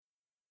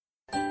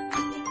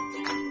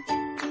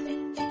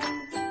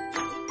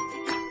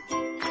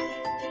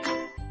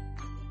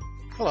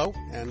Hello,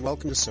 and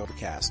welcome to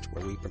Sobercast,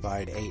 where we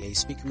provide AA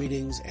speaker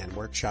meetings and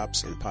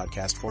workshops in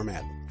podcast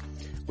format.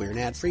 We're an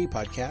ad-free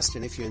podcast,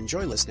 and if you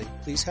enjoy listening,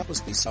 please help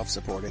us be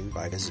self-supporting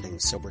by visiting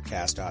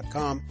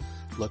Sobercast.com,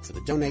 look for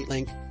the donate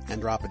link, and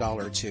drop $1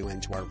 or $2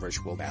 into our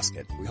virtual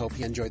basket. We hope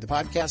you enjoy the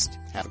podcast.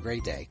 Have a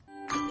great day.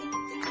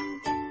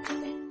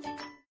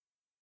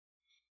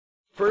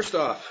 First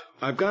off,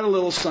 I've got a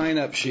little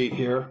sign-up sheet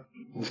here.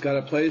 It's got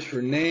a place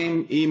for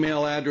name,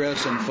 email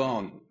address, and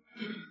phone.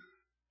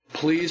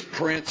 Please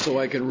print so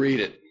I can read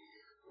it.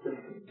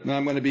 Now,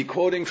 I'm going to be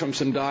quoting from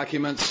some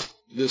documents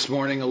this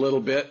morning a little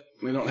bit.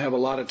 We don't have a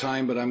lot of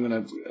time, but I'm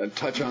going to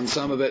touch on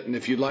some of it. And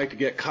if you'd like to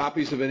get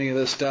copies of any of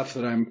this stuff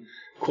that I'm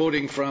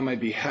quoting from,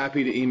 I'd be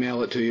happy to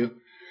email it to you.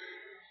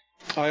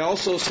 I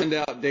also send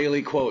out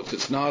daily quotes.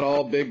 It's not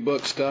all big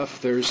book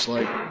stuff. There's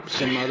like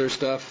some other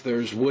stuff.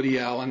 There's Woody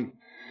Allen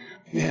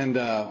and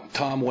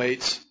Tom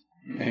Waits,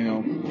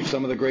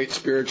 some of the great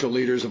spiritual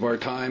leaders of our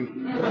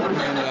time,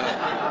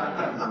 and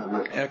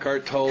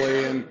Eckhart Tolle,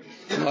 and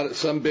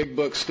some big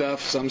book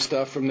stuff, some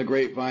stuff from the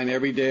grapevine.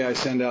 Every day I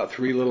send out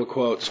 3 little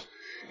quotes,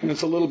 and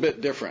it's a little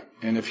bit different.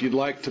 And if you'd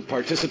like to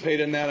participate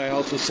in that, I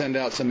also send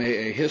out some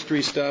AA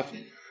history stuff.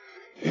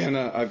 And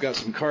I've got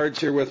some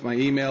cards here with my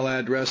email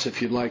address.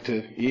 If you'd like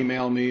to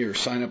email me or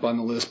sign up on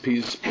the list,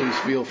 please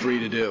feel free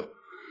to do.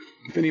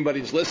 If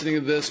anybody's listening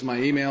to this, my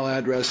email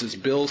address is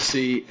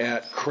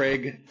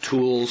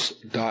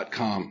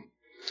billc@craigtools.com.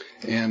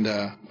 And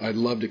I'd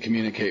love to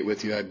communicate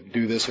with you. I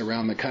do this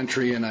around the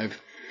country, and I've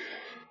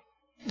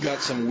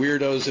got some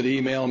weirdos that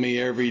email me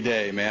every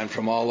day, man,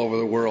 from all over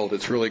the world.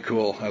 It's really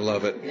cool. I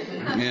love it.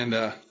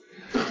 And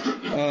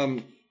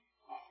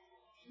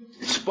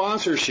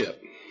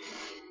sponsorship.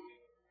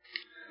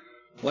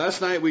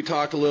 Last night we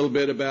talked a little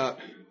bit about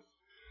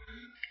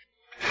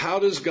how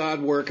does God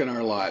work in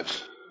our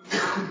lives?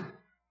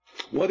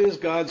 What is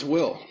God's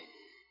will?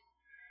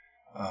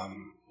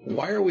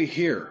 Why are we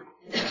here?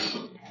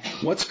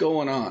 What's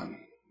going on?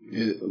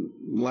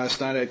 Last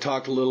night I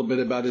talked a little bit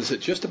about, is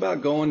it just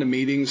about going to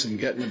meetings and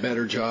getting a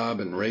better job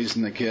and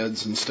raising the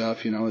kids and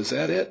stuff? Is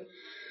that it?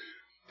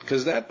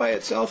 Because that by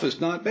itself is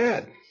not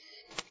bad.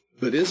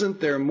 But isn't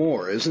there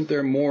more? Isn't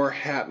there more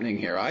happening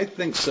here? I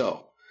think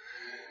so.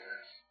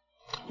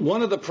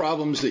 One of the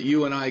problems that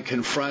you and I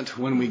confront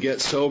when we get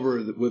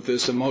sober with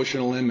this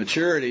emotional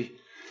immaturity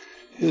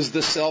is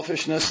the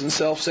selfishness and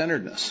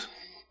self-centeredness.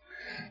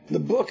 The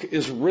book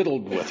is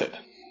riddled with it.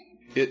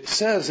 It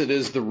says it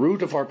is the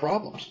root of our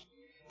problems,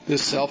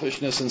 this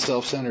selfishness and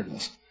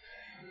self-centeredness.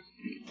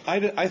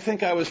 I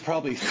think I was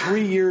probably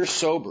 3 years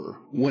sober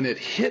when it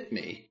hit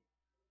me,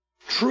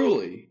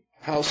 truly,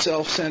 how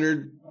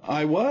self-centered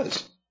I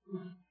was.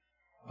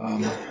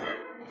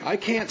 I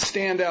can't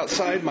stand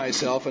outside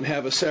myself and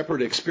have a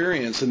separate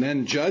experience and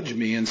then judge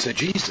me and say,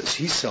 Jesus,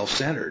 he's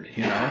self-centered,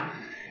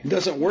 It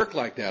doesn't work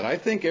like that. I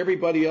think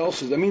everybody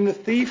else is. The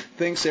thief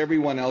thinks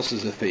everyone else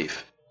is a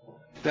thief.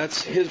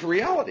 That's his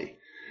reality.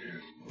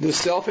 The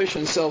selfish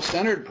and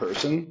self-centered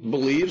person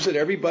believes that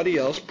everybody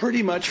else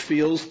pretty much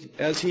feels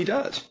as he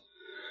does.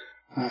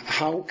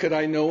 How could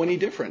I know any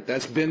different?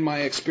 That's been my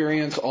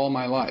experience all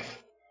my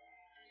life.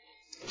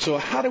 So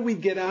how do we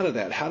get out of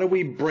that? How do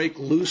we break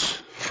loose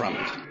from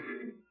it?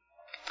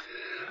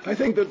 I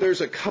think that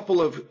there's a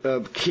couple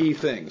of key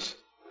things.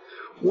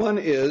 One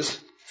is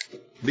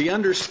the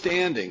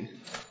understanding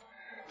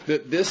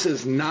that this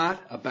is not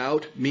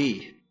about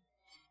me.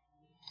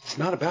 It's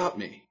not about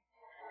me.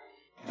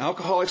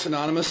 Alcoholics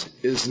Anonymous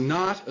is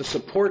not a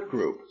support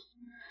group.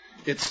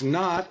 It's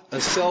not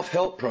a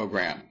self-help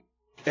program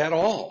at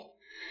all.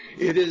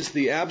 It is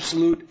the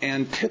absolute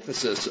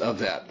antithesis of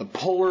that, the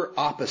polar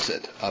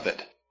opposite of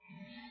it.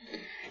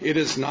 It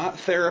is not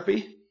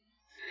therapy.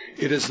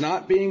 It is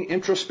not being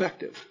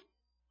introspective.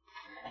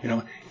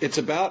 It's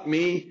about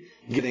me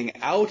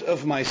getting out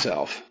of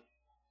myself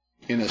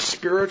in a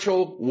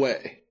spiritual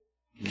way,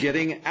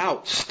 getting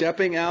out,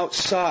 stepping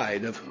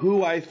outside of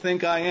who I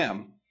think I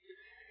am,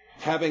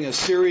 having a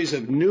series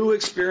of new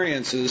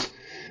experiences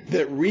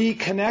that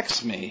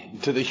reconnects me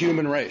to the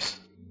human race.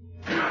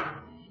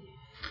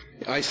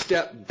 I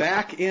step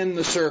back in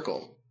the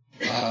circle.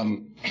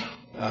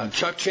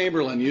 Chuck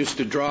Chamberlain used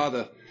to draw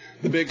the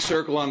big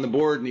circle on the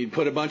board, and he'd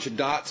put a bunch of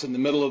dots in the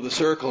middle of the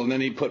circle, and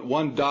then he'd put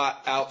one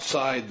dot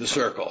outside the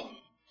circle.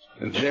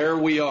 And there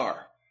we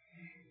are.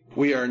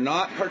 We are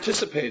not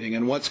participating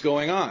in what's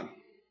going on.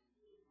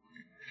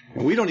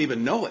 And we don't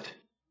even know it.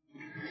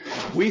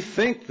 We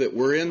think that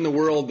we're in the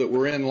world, that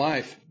we're in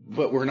life,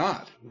 but we're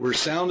not. We're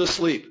sound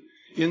asleep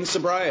in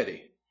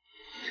sobriety.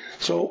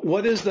 So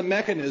what is the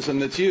mechanism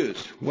that's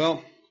used?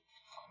 Well,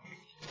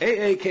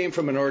 AA came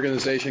from an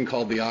organization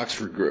called the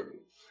Oxford Group.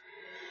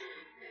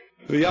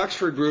 The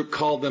Oxford Group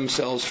called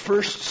themselves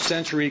First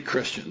Century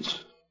Christians.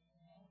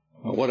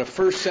 Well, what a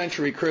first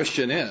century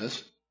Christian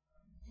is,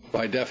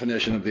 by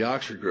definition of the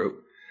Oxford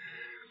Group,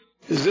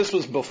 is this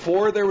was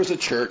before there was a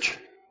church,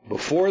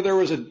 before there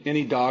was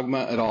any dogma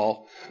at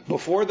all,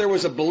 before there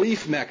was a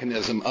belief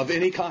mechanism of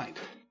any kind.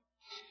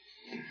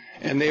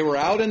 And they were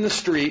out in the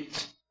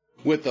streets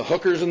with the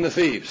hookers and the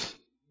thieves.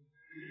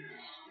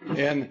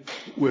 And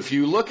if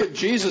you look at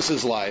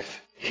Jesus'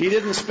 life, he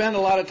didn't spend a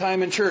lot of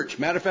time in church.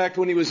 Matter of fact,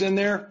 when he was in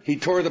there, he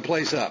tore the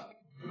place up.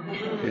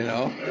 You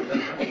know,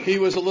 he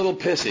was a little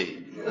pissy.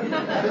 You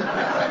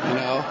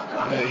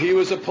know, he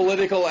was a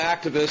political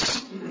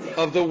activist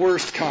of the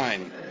worst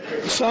kind.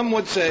 Some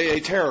would say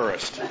a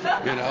terrorist.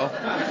 You know,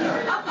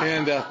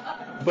 and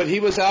but he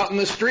was out in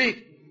the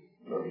street.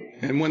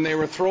 And when they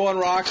were throwing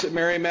rocks at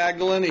Mary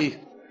Magdalene,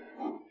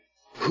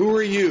 who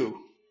are you?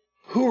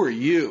 Who are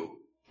you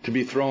to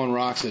be throwing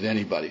rocks at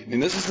anybody? I mean,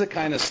 this is the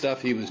kind of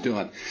stuff he was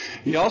doing.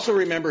 You also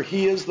remember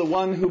he is the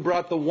one who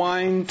brought the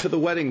wine to the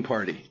wedding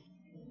party.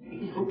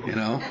 You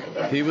know,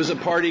 he was a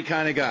party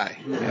kind of guy.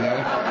 You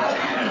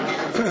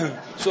know?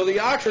 So the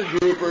Oxford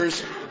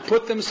groupers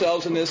put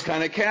themselves in this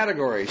kind of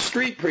category.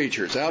 Street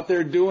preachers out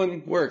there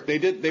doing work.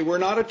 They were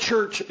not a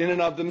church in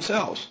and of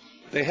themselves.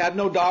 They had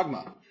no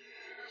dogma.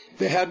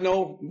 They had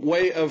no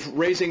way of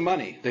raising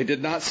money. They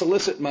did not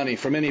solicit money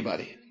from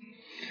anybody.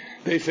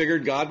 They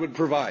figured God would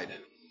provide.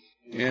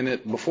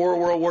 And before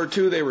World War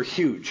II, they were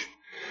huge.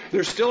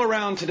 They're still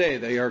around today.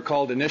 They are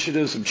called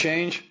Initiatives of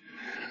Change.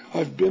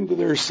 I've been to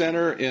their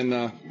center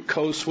in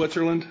Caux,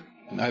 Switzerland.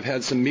 I've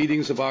had some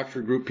meetings of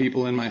Oxford Group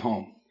people in my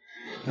home.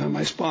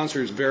 My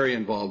sponsor is very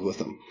involved with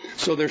them.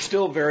 So they're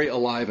still very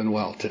alive and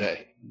well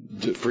today,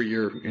 for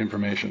your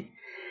information.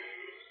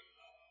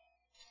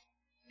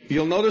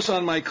 You'll notice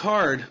on my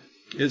card,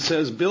 it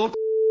says Bill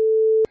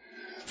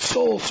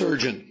Soul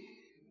Surgeon.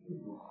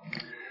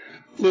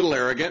 Little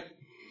arrogant.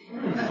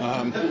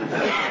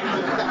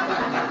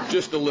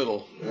 Just a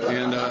little.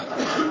 And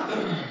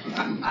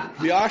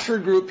the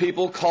Oxford Group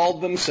people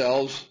called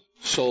themselves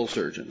soul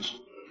surgeons.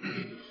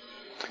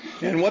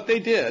 And what they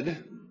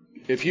did,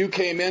 if you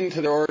came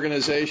into their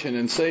organization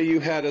and say you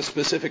had a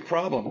specific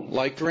problem,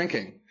 like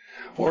drinking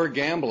or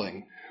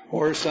gambling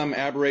or some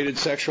aberrated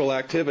sexual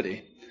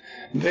activity,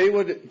 they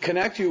would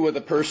connect you with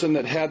a person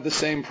that had the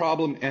same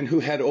problem and who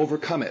had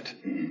overcome it.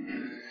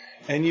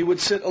 And you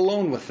would sit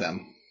alone with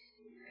them.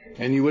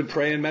 And you would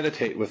pray and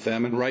meditate with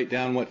them and write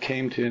down what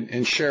came to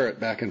and share it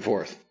back and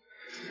forth.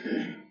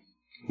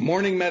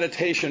 Morning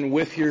meditation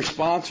with your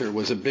sponsor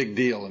was a big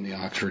deal in the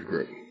Oxford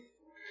Group.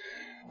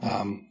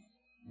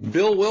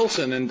 Bill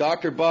Wilson and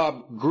Dr.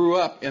 Bob grew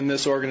up in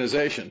this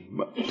organization.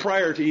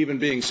 Prior to even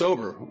being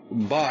sober,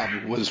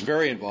 Bob was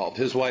very involved.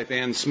 His wife,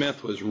 Ann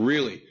Smith, was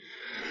really...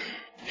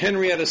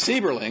 Henrietta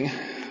Sieberling,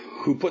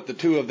 who put the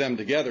two of them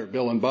together,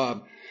 Bill and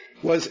Bob,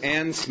 was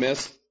Ann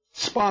Smith's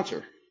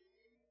sponsor.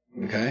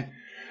 Okay?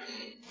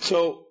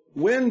 So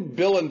when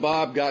Bill and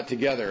Bob got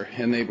together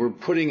and they were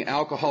putting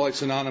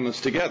Alcoholics Anonymous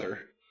together,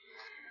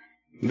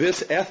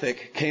 this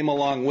ethic came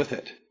along with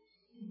it.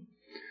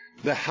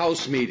 The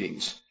house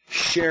meetings,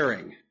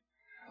 sharing.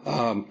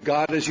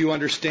 God as you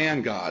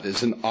understand God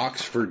is an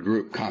Oxford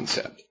Group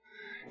concept.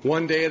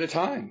 One day at a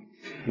time.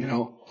 You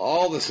know,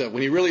 all the stuff.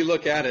 When you really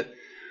look at it,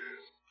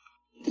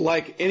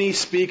 like any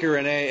speaker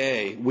in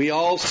AA, we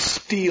all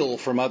steal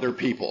from other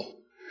people.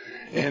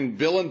 And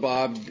Bill and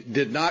Bob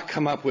did not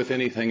come up with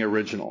anything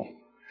original.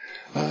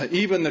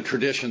 Even the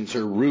traditions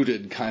are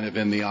rooted kind of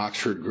in the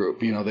Oxford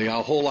Group. You know, the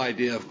whole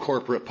idea of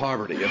corporate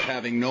poverty, of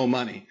having no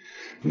money,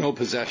 no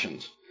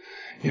possessions,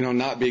 you know,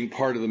 not being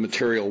part of the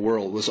material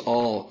world was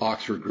all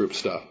Oxford Group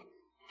stuff.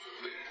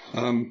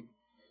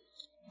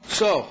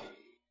 So,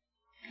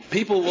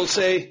 people will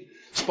say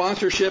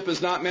sponsorship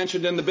is not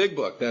mentioned in the Big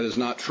Book. That is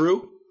not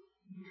true.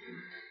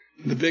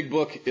 The Big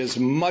Book is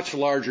much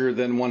larger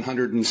than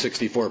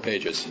 164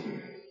 pages.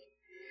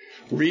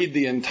 Read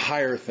the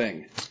entire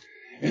thing,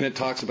 and it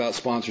talks about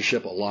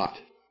sponsorship a lot.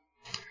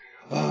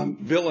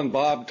 Bill and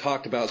Bob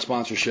talked about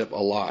sponsorship a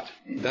lot.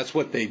 That's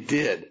what they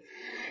did.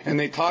 And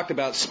they talked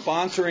about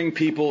sponsoring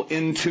people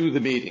into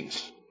the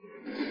meetings.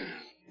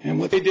 And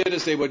what they did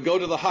is they would go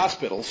to the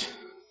hospitals,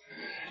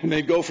 and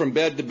they'd go from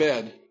bed to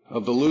bed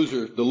of the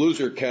loser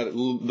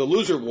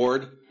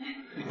ward,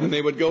 and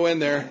they would go in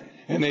there,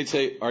 and they'd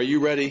say, are you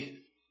ready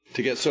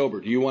to get sober?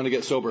 Do you want to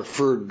get sober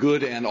for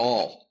good and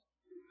all?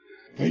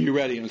 Are you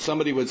ready? And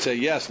somebody would say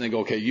yes, and they go,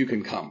 okay, you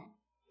can come.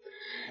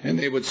 And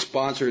they would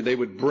they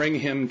would bring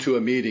him to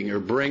a meeting or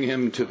bring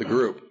him to the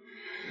group.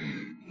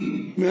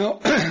 Now,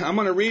 I'm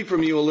going to read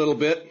from you a little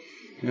bit,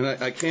 and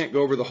I can't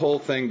go over the whole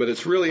thing, but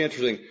it's really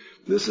interesting.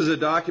 This is a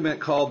document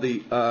called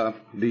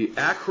the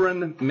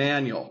Akron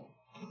Manual.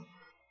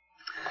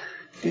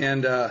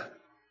 And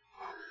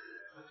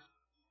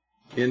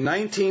in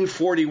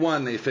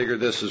 1941, they figured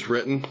this was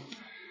written.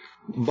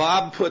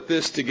 Bob put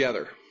this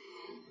together.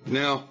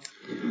 Now,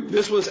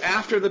 this was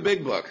after the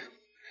Big Book.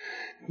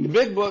 The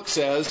Big Book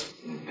says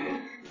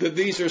that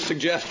these are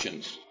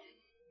suggestions.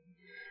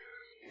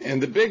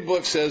 And the Big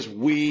Book says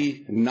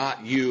we,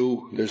 not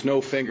you. There's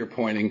no finger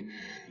pointing.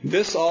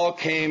 This all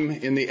came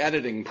in the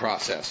editing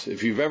process.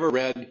 If you've ever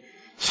read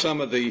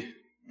some of the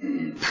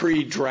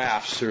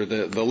pre-drafts or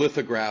the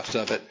lithographs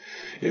of it,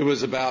 it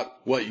was about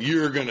what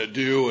you're going to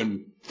do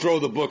and throw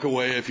the book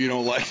away if you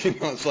don't like it.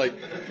 It's like,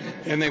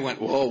 and they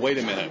went, whoa, wait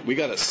a minute, we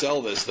got to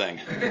sell this thing.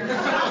 You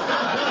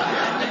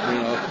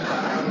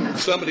know?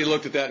 Somebody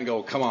looked at that and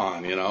go, come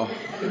on, you know.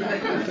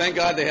 Thank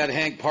God they had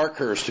Hank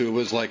Parkhurst, who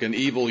was like an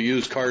evil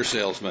used car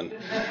salesman.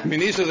 I mean,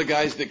 these are the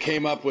guys that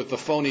came up with the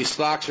phony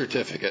stock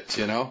certificates,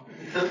 you know.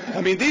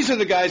 I mean, these are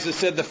the guys that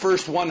said the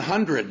first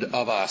 100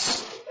 of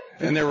us,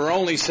 and there were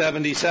only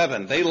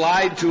 77. They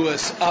lied to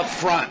us up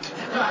front,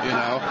 you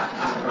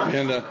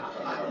know.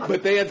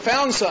 But they had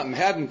found something,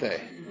 hadn't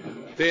they?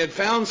 They had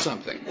found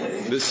something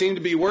that seemed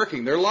to be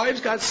working. Their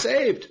lives got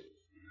saved.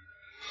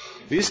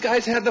 These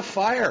guys had the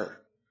fire.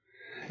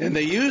 And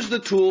they used the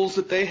tools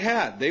that they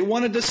had. They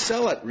wanted to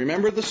sell it.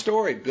 Remember the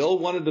story. Bill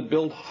wanted to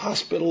build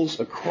hospitals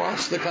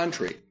across the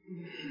country,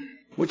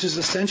 which is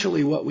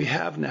essentially what we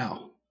have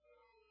now.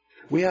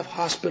 We have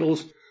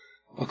hospitals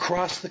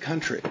across the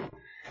country.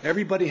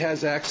 Everybody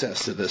has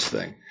access to this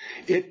thing.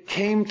 It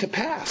came to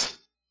pass.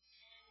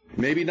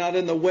 Maybe not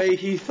in the way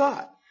he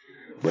thought,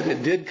 but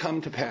it did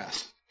come to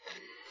pass.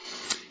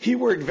 He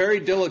worked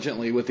very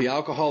diligently with the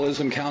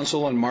Alcoholism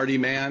Council and Marty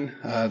Mann.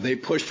 They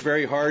pushed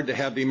very hard to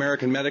have the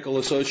American Medical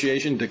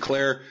Association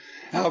declare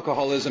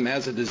alcoholism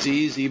as a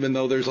disease, even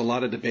though there's a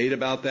lot of debate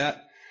about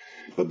that.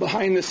 But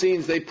behind the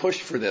scenes, they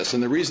pushed for this.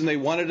 And the reason they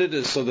wanted it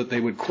is so that they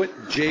would quit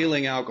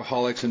jailing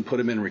alcoholics and put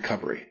them in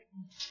recovery.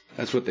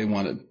 That's what they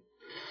wanted.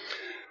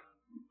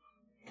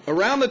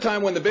 Around the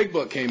time when the Big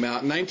Book came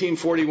out, in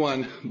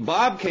 1941,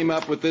 Bob came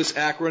up with this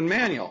Akron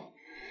manual.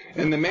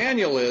 And the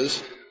manual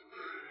is,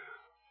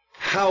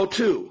 how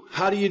to.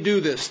 How do you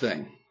do this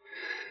thing?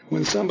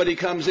 When somebody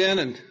comes in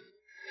and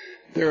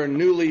they're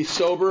newly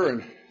sober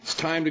and it's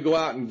time to go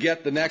out and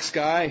get the next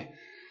guy,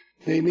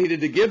 they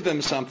needed to give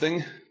them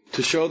something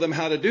to show them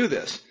how to do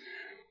this.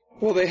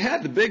 Well, they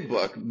had the Big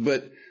Book,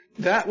 but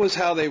that was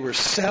how they were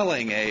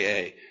selling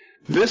AA.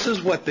 This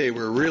is what they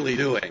were really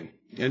doing.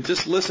 And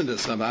just listen to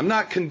some. I'm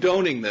not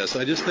condoning this.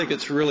 I just think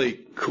it's really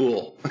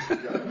cool.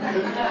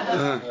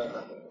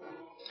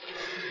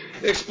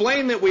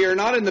 Explain that we are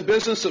not in the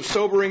business of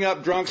sobering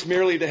up drunks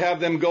merely to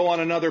have them go on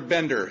another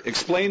bender.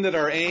 Explain that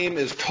our aim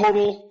is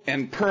total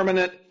and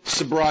permanent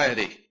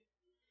sobriety.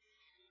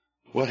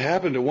 What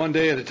happened to one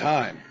day at a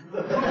time?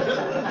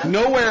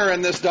 Nowhere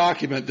in this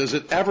document does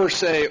it ever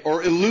say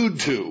or allude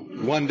to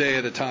one day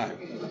at a time.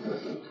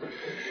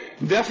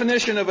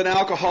 Definition of an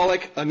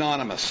Alcoholic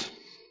Anonymous.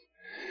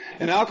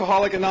 An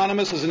Alcoholic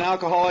Anonymous is an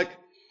alcoholic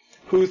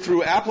who,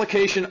 through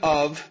application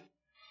of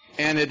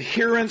and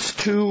adherence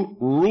to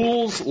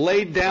rules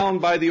laid down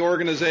by the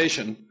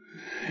organization,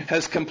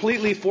 has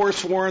completely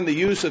forsworn the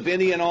use of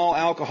any and all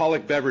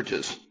alcoholic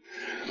beverages.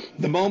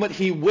 The moment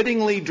he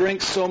wittingly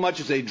drinks so much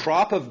as a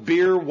drop of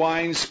beer,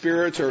 wine,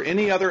 spirits, or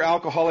any other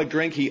alcoholic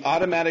drink, he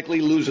automatically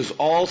loses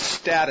all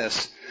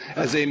status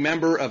as a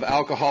member of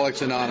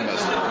Alcoholics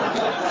Anonymous.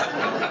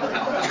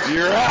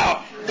 You're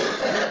out.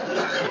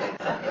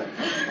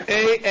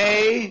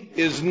 AA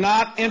is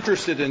not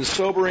interested in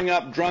sobering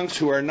up drunks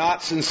who are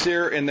not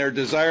sincere in their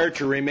desire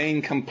to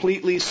remain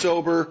completely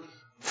sober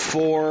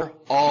for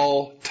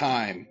all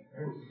time.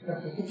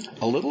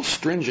 A little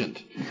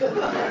stringent.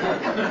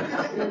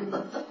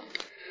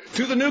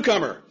 To the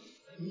newcomer,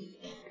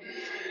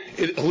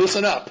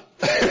 listen up.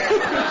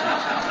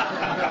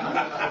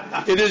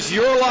 It is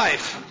your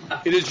life.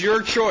 It is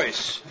your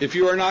choice. If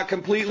you are not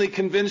completely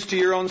convinced to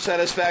your own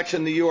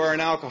satisfaction that you are an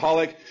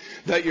alcoholic,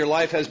 that your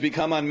life has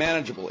become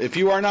unmanageable. If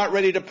you are not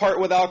ready to part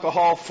with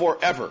alcohol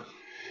forever,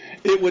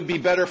 it would be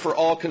better for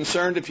all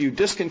concerned if you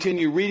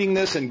discontinue reading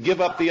this and give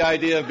up the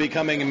idea of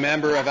becoming a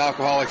member of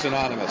Alcoholics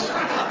Anonymous.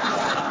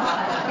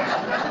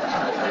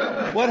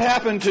 What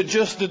happened to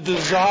just a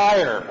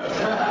desire?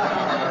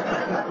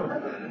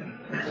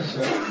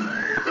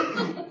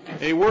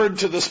 A word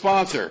to the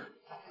sponsor.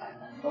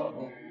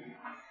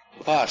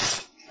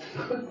 Us.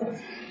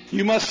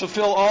 You must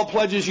fulfill all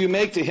pledges you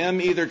make to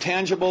him, either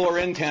tangible or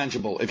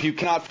intangible. If you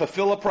cannot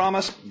fulfill a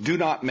promise, do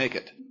not make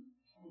it.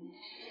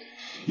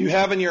 You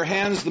have in your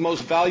hands the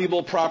most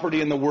valuable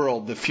property in the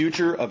world, the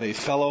future of a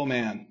fellow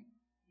man.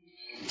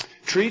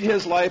 Treat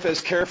his life as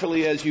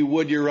carefully as you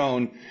would your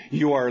own.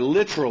 You are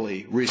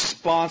literally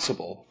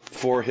responsible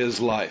for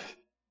his life.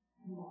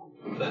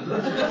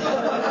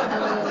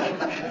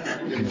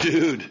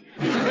 Dude.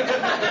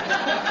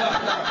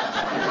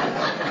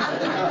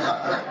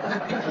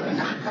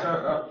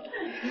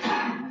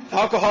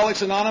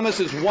 Alcoholics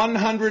Anonymous is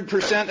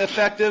 100%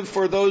 effective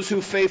for those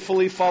who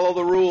faithfully follow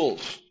the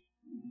rules.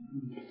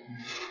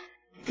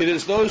 It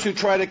is those who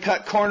try to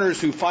cut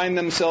corners who find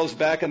themselves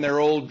back in their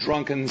old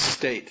drunken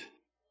state.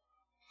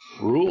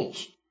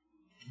 Rules.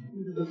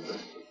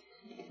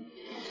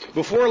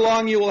 Before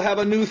long, you will have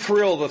a new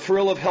thrill, the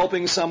thrill of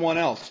helping someone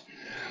else.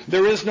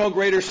 There is no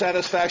greater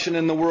satisfaction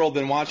in the world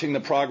than watching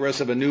the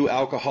progress of a new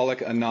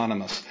Alcoholic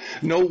Anonymous.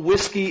 No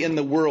whiskey in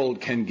the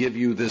world can give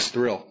you this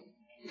thrill.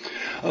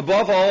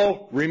 Above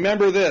all,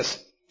 remember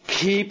this.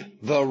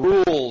 Keep the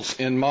rules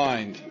in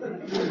mind.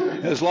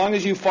 As long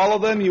as you follow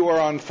them, you are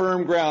on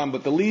firm ground,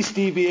 but the least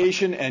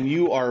deviation and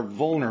you are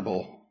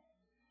vulnerable.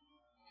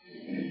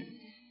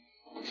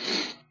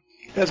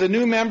 As a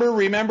new member,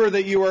 remember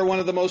that you are one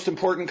of the most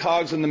important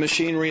cogs in the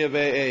machinery of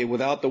AA.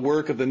 Without the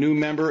work of the new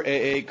member,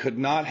 AA could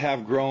not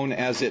have grown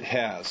as it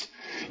has.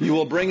 You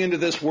will bring into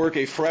this work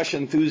a fresh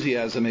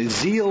enthusiasm, a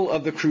zeal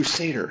of the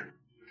crusader.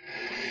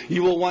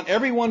 You will want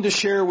everyone to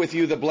share with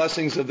you the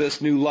blessings of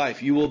this new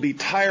life. You will be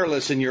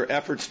tireless in your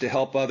efforts to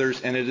help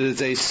others, and it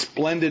is a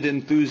splendid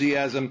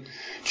enthusiasm.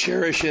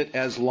 Cherish it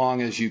as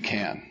long as you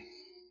can.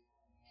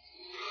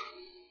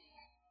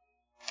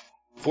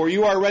 For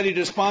you are ready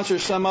to sponsor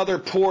some other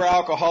poor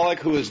alcoholic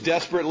who is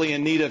desperately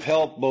in need of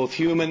help, both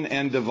human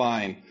and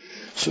divine.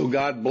 So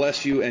God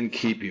bless you and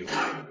keep you.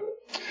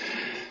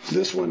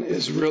 This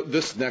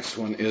next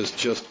one is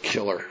just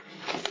killer.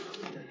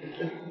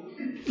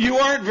 You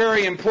aren't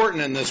very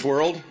important in this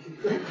world.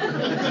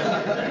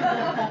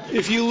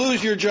 If you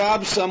lose your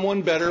job,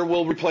 someone better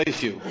will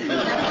replace you.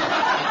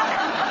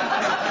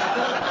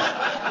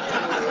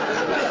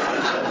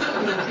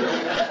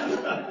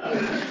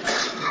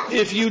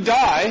 If you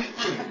die,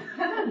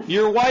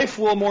 your wife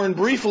will mourn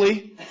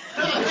briefly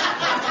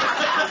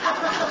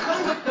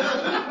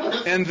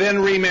and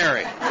then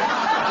remarry.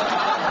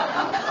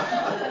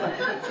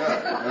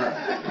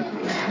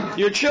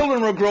 Your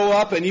children will grow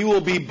up and you will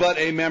be but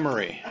a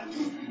memory.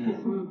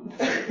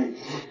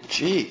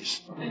 Jeez.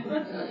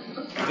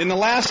 In the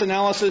last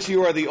analysis,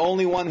 you are the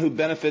only one who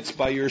benefits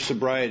by your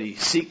sobriety.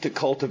 Seek to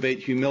cultivate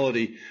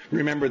humility.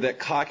 Remember that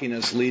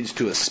cockiness leads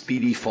to a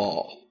speedy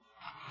fall.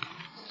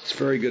 It's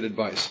very good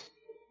advice.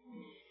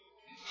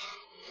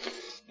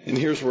 And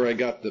here's where I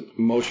got the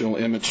emotional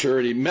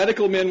immaturity.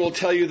 Medical men will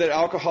tell you that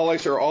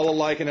alcoholics are all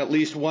alike in at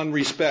least one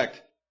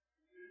respect.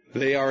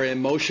 They are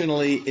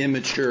emotionally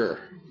immature.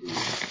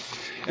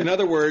 In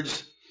other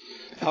words,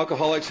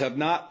 alcoholics have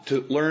not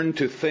to learn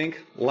to think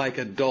like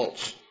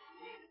adults.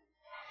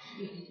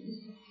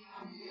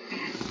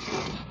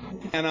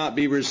 Cannot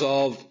be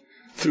resolved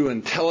through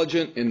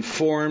intelligent,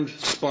 informed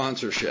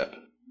sponsorship.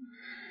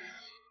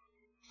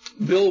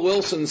 Bill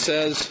Wilson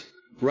says,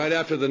 right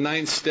after the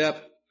 9th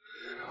step,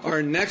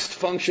 our next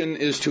function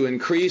is to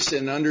increase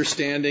in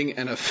understanding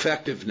and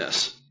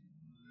effectiveness.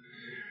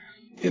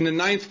 In the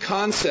 9th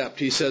concept,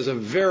 he says a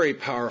very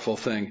powerful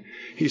thing.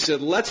 He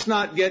said, let's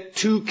not get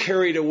too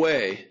carried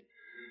away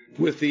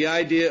with the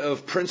idea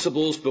of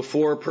principles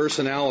before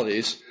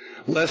personalities,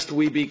 lest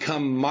we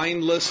become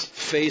mindless,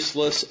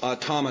 faceless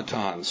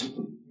automatons.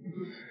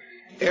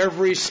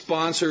 Every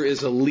sponsor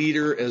is a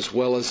leader as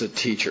well as a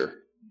teacher.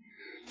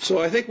 So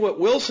I think what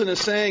Wilson is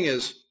saying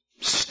is,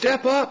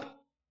 step up.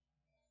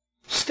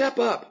 Step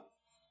up.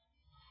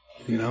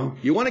 You know,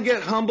 you want to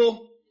get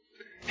humble?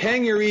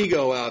 Hang your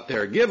ego out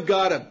there. Give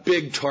God a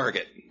big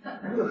target.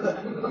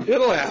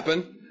 It'll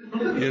happen.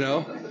 You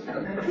know,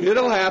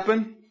 it'll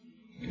happen.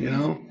 You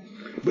know,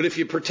 but if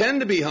you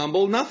pretend to be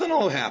humble, nothing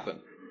will happen.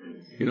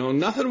 You know,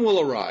 nothing will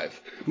arrive.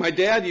 My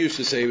dad used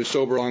to say, he was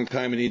sober a long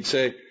time, and he'd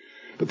say,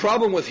 the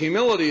problem with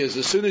humility is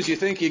as soon as you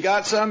think you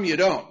got some, you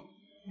don't.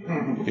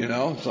 You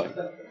know, it's like.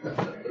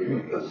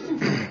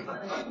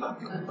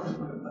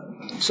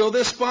 So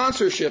this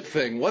sponsorship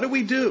thing, what do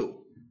we do?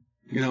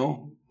 You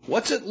know,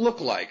 what's it look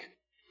like?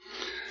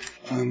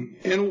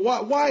 And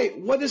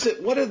what is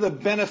it? What are the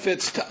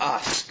benefits to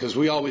us? Because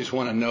we always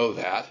want to know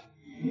that.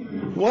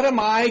 What am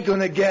I going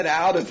to get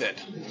out of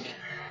it?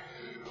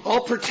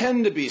 I'll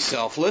pretend to be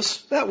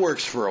selfless. That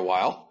works for a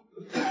while.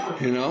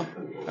 You know,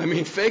 I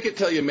mean, fake it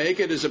till you make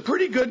it is a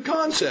pretty good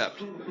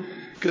concept.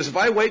 Because if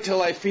I wait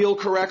till I feel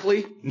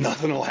correctly,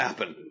 nothing will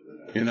happen.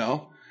 You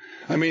know,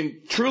 I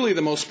mean, truly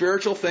the most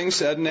spiritual thing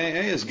said in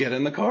AA is get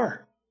in the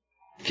car.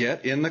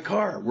 Get in the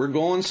car. We're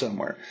going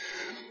somewhere.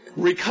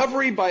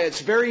 Recovery by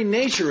its very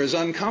nature is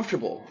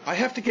uncomfortable. I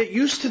have to get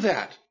used to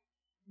that.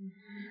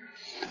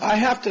 I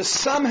have to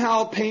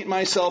somehow paint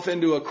myself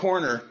into a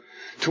corner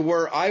to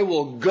where I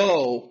will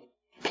go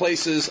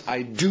places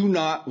I do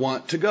not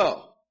want to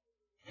go.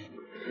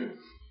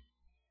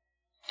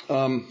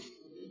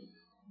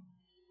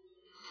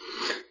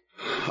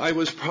 I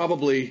was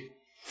probably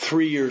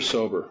 3 years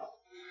sober,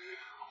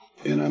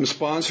 and I'm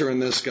sponsoring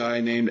this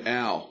guy named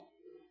Al.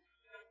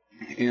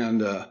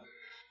 And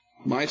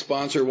my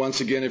sponsor, once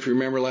again, if you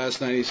remember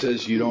last night, he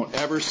says, you don't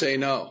ever say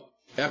no,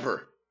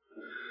 ever.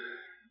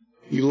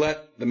 You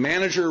let the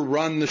manager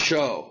run the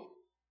show.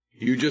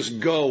 You just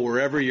go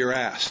wherever you're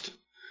asked.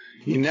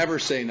 You never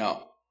say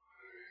no.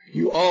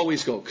 You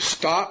always go.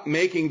 Stop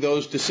making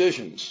those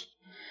decisions.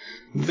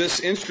 This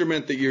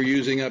instrument that you're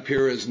using up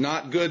here is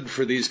not good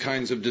for these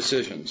kinds of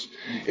decisions.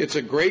 It's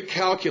a great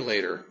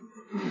calculator,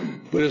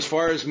 but as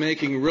far as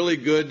making really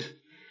good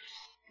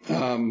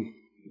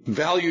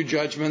value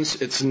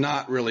judgments, it's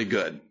not really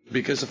good.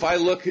 Because if I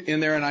look in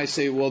there and I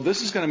say, well,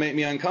 this is going to make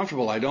me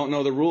uncomfortable. I don't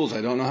know the rules.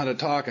 I don't know how to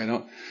talk.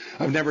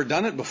 I've never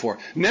done it before.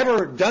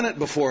 Never done it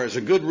before is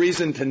a good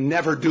reason to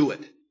never do it,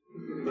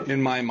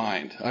 in my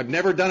mind. I've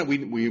never done it.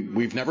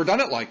 We've never done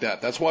it like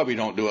that. That's why we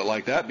don't do it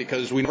like that,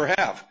 because we never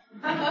have.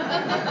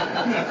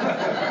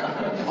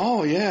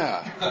 Oh,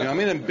 yeah. You know,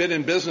 I've been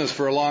in business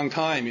for a long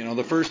time. You know,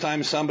 the first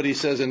time somebody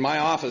says in my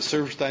office,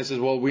 service time says,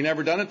 well, we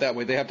never done it that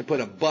way. They have to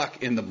put a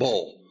buck in the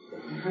bowl.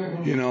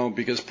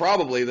 Because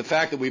probably the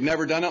fact that we've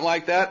never done it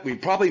like that, we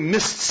probably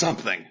missed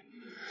something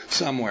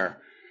somewhere.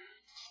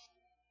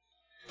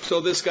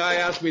 So this guy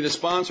asked me to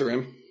sponsor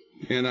him,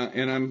 and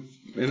I'm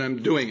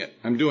doing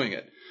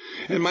it.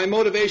 And my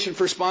motivation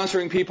for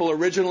sponsoring people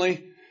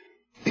originally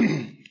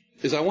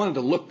is I wanted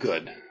to look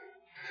good.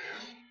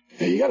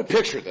 Now, you got to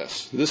picture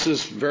this. This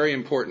is very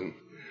important.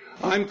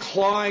 I'm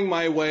clawing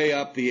my way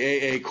up the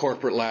AA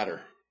corporate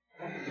ladder.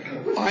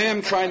 I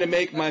am trying to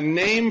make my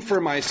name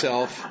for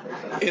myself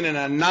in an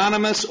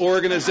anonymous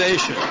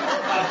organization.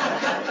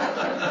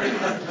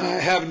 I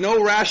have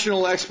no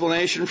rational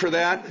explanation for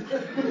that.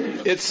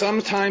 It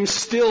sometimes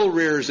still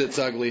rears its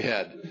ugly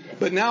head.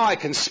 But now I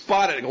can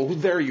spot it and go,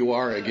 there you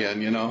are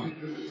again,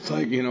 It's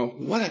like,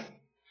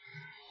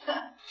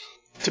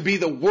 to be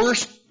the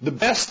worst, the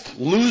best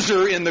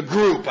loser in the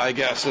group, I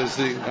guess, is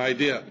the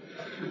idea.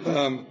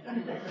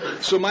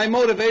 So my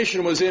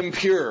motivation was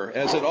impure,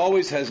 as it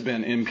always has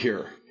been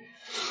impure.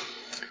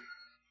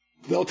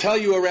 They'll tell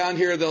you around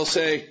here, they'll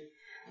say,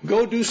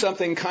 go do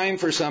something kind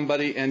for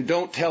somebody and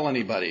don't tell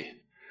anybody.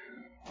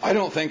 I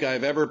don't think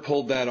I've ever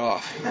pulled that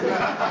off.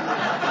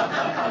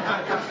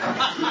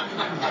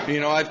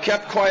 I've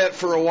kept quiet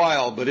for a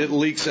while, but it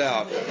leaks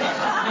out.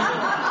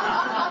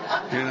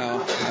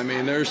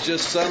 There's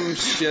just some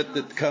shit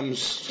that comes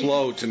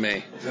slow to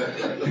me.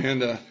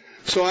 And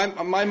so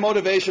my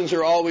motivations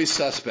are always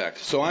suspect.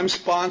 So I'm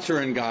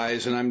sponsoring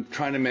guys, and I'm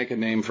trying to make a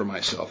name for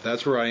myself.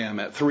 That's where I am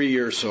at 3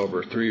 years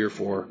sober, 3 or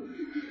 4.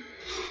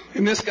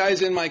 And this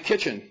guy's in my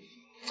kitchen,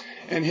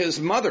 and his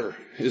mother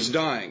is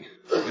dying.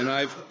 And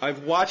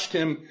I've watched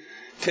him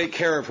take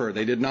care of her.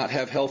 They did not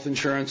have health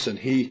insurance, and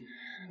he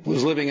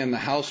was living in the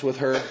house with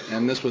her,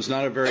 and this was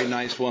not a very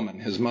nice woman.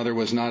 His mother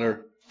was not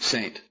a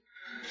saint.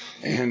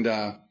 And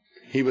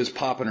he was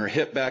popping her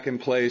hip back in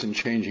place and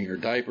changing her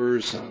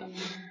diapers.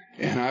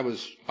 And I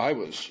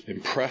was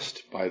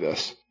impressed by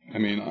this.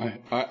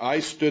 I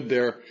stood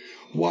there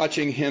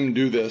watching him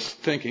do this,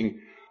 thinking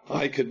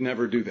I could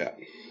never do that.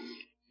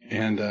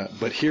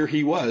 But here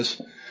he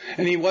was,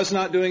 and he was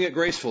not doing it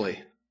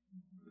gracefully.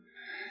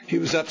 He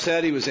was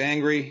upset, he was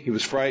angry, he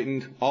was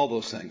frightened, all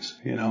those things,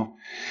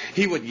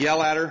 He would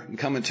yell at her and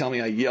come and tell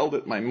me I yelled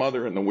at my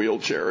mother in the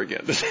wheelchair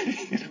again today.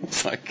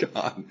 It's like,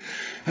 God.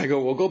 I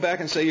go, well, go back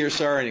and say you're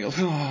sorry. And he goes,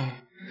 oh.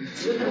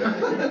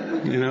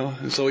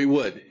 And so he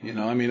would,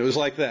 it was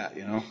like that,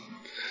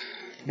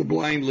 the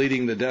blind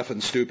leading the deaf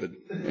and stupid.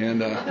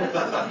 And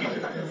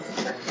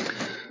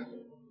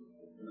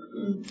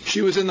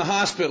she was in the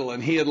hospital,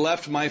 and he had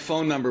left my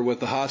phone number with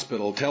the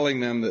hospital, telling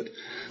them that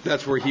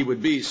that's where he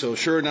would be. So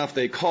sure enough,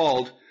 they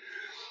called,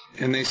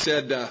 and they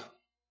said,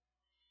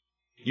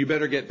 you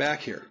better get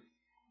back here.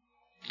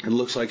 It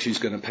looks like she's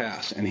going to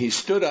pass. And he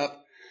stood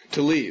up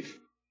to leave.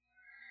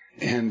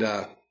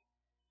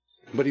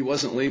 But he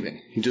wasn't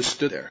leaving. He just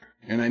stood there.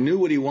 And I knew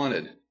what he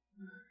wanted.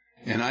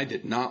 And I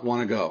did not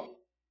want to go.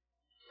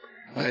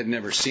 I had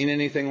never seen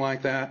anything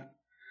like that.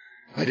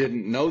 I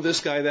didn't know this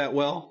guy that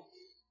well.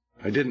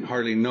 I didn't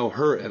hardly know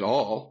her at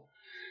all.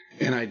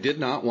 And I did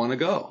not want to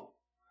go.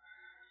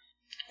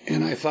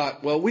 And I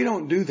thought, well, we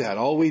don't do that.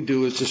 All we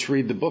do is just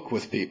read the book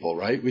with people,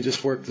 right? We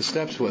just work the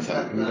steps with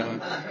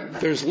them.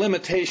 There's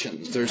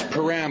limitations. There's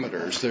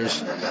parameters.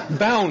 There's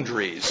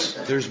boundaries.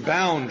 There's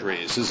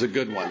boundaries is a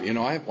good one.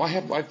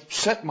 I've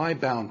set my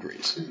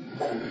boundaries.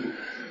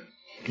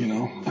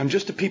 I'm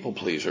just a people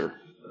pleaser.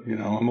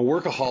 I'm a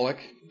workaholic.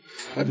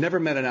 I've never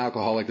met an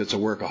alcoholic that's a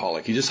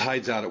workaholic. He just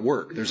hides out at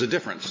work. There's a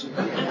difference.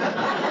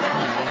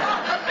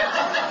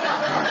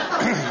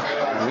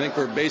 I think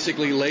we're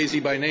basically lazy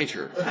by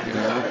nature.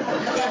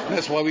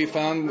 That's why we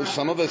found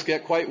some of us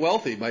get quite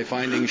wealthy by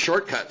finding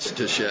shortcuts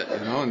to shit.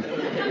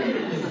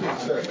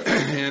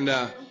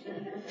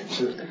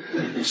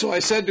 So I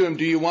said to him,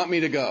 "Do you want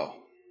me to go?"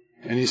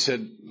 And he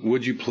said,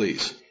 "Would you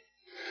please?"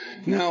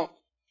 Now,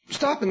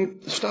 stop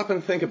and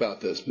think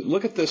about this.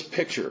 Look at this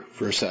picture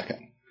for a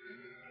second.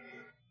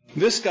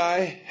 This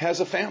guy has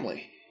a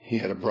family. He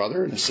had a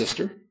brother and a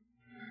sister,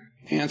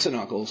 aunts and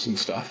uncles and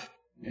stuff,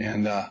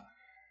 and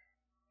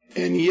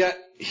yet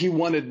he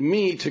wanted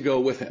me to go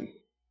with him.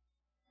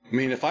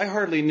 If I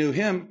hardly knew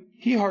him,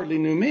 he hardly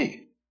knew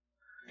me.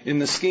 In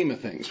the scheme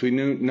of things, we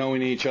knew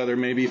knowing each other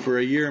maybe for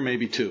a year,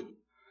 maybe 2.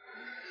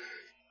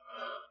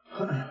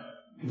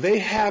 They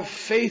have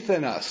faith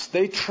in us.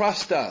 They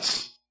trust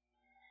us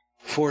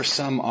for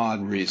some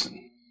odd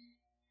reason.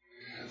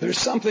 There's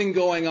something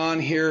going on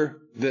here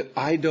that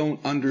I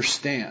don't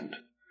understand.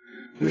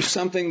 There's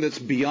something that's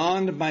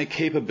beyond my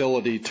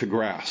capability to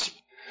grasp.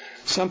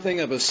 Something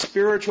of a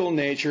spiritual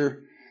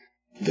nature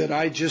that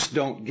I just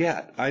don't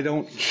get. I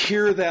don't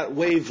hear that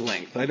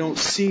wavelength. I don't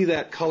see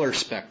that color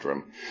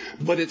spectrum.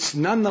 But it's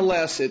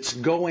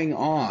going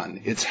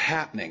on. It's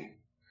happening.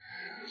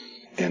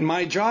 And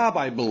my job,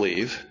 I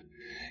believe,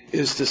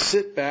 is to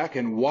sit back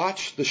and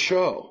watch the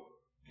show.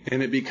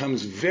 And it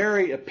becomes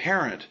very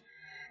apparent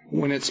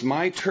when it's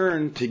my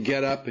turn to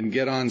get up and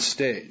get on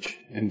stage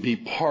and be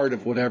part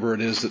of whatever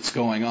it is that's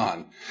going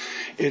on,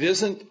 it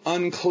isn't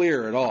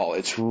unclear at all.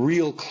 It's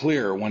real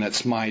clear when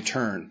it's my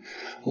turn.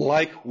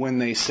 Like when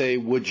they say,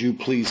 "Would you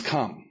please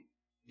come?"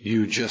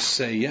 You just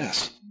say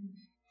yes.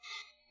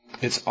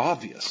 It's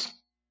obvious.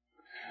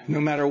 No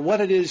matter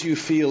what it is you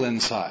feel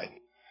inside.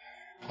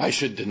 I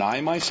should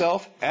deny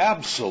myself?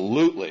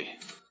 Absolutely.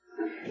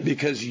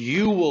 Because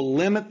you will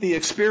limit the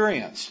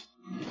experience.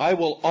 I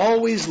will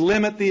always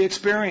limit the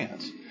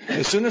experience.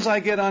 As soon as I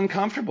get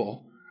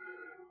uncomfortable,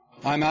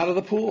 I'm out of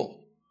the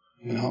pool,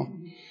 you know.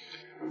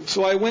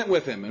 So I went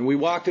with him, and we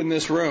walked in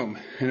this room,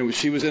 and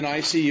she was in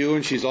ICU,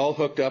 and she's all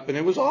hooked up, and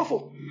it was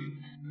awful.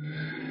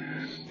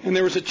 And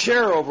there was a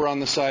chair over on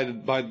the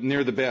side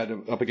near the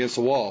bed, up against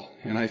the wall,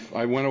 and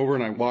I went over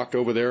and I walked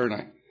over there, and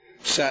I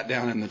sat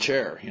down in the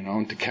chair, you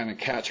know, to kind of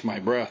catch my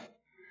breath.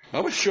 I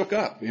was shook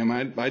up. You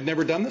know, I'd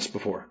never done this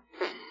before.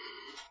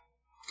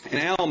 And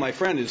Al, my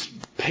friend, is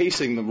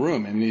pacing the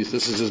room, and this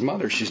is his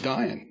mother. She's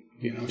dying.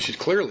 You know, she's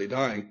clearly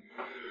dying.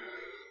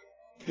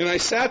 And I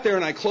sat there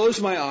and I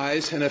closed my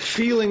eyes, and a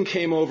feeling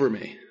came over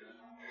me.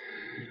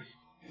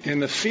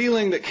 And the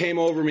feeling that came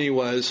over me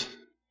was,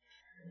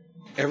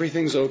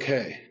 everything's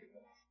okay.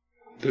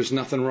 There's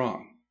nothing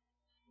wrong.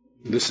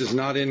 This is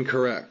not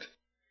incorrect.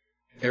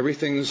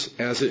 Everything's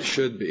as it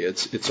should be.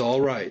 It's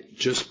all right.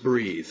 Just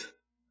breathe.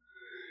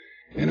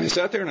 And I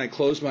sat there and I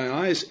closed my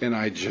eyes and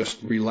I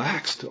just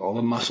relaxed. All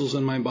the muscles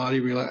in my body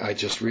relaxed. I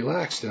just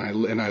relaxed.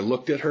 And I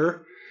looked at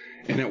her,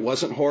 and it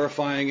wasn't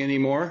horrifying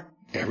anymore.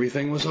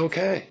 Everything was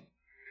okay.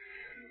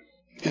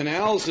 And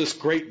Al's this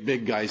great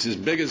big guy. He's as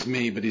big as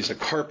me, but he's a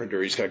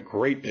carpenter. He's got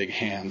great big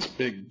hands,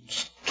 big,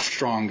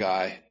 strong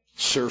guy,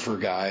 surfer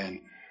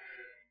guy.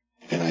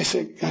 And I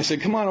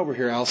said, "Come on over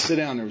here, Al, sit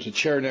down." There was a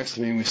chair next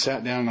to me, and we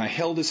sat down, and I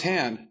held his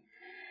hand.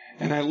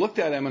 And I looked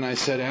at him, and I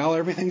said, "Al,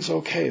 everything's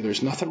okay.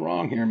 There's nothing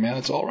wrong here, man.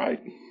 It's all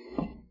right."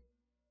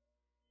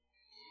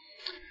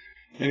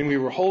 And we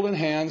were holding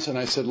hands, and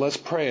I said, "Let's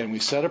pray." And we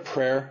said a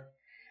prayer.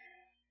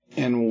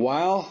 And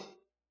while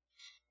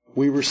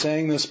we were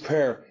saying this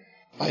prayer,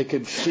 I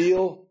could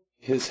feel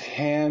his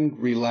hand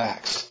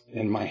relax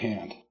in my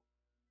hand.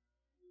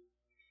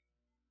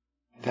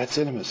 That's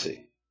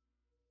intimacy.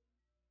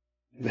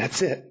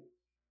 That's it.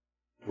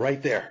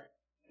 Right there.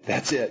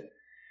 That's it.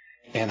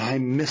 And I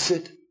miss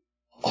it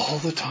all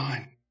the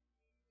time.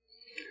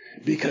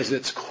 Because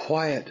it's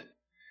quiet.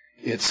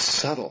 It's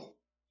subtle.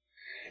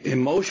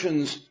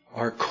 Emotions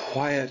are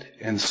quiet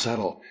and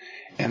subtle.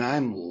 And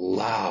I'm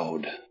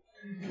loud.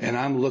 And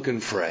I'm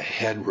looking for a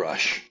head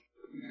rush.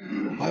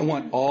 I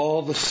want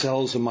all the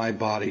cells of my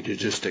body to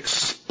just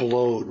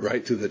explode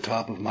right through the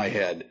top of my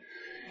head.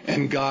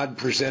 And God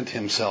present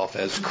himself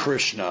as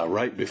Krishna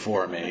right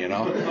before me, you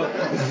know.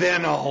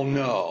 Then I'll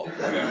know. You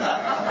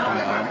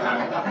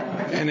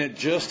know. And it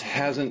just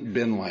hasn't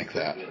been like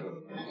that.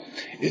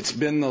 It's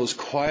been those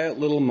quiet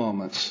little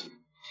moments,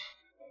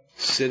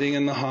 sitting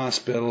in the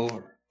hospital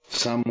or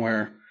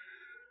somewhere,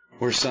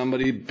 where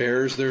somebody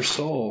bears their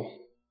soul,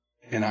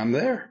 and I'm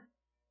there.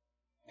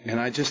 And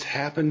I just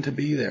happen to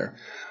be there.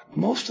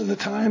 Most of the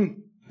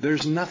time,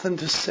 there's nothing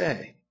to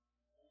say.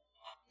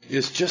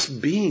 It's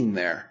just being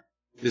there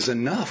is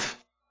enough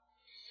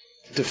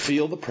to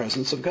feel the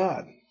presence of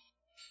God.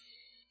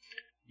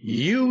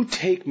 You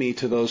take me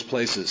to those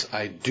places.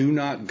 I do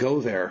not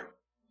go there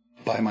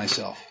by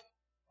myself.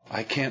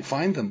 I can't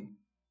find them.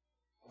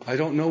 I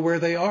don't know where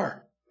they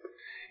are.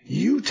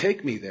 You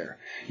take me there.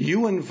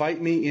 You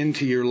invite me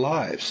into your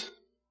lives.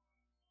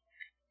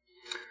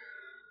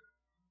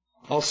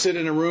 I'll sit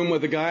in a room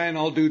with a guy and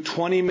I'll do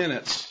 20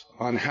 minutes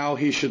on how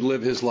he should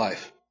live his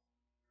life.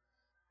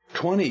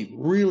 20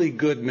 really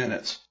good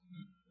minutes.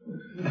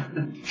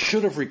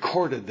 Should have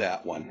recorded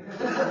that one.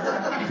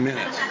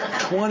 Minutes.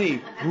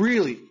 20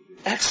 really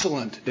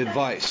excellent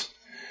advice.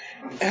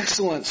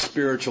 Excellent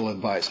spiritual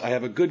advice. I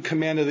have a good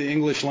command of the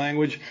English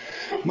language.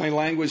 My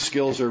language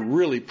skills are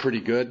really pretty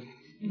good.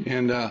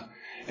 And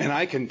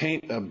I can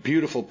paint a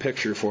beautiful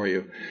picture for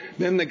you.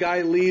 Then the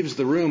guy leaves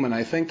the room and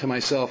I think to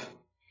myself,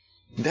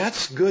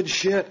 that's good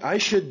shit. I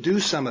should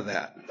do some of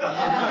that.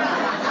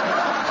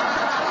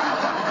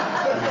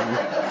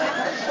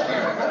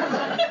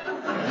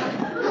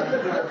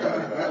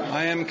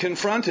 I am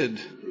confronted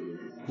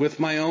with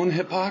my own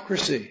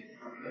hypocrisy.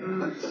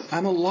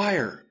 I'm a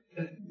liar.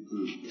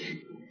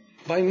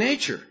 By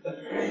nature,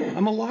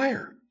 I'm a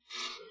liar.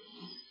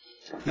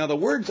 Now, the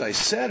words I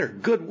said are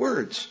good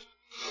words.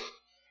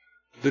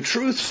 The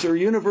truths are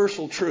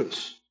universal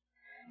truths.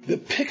 The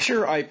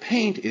picture I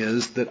paint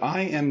is that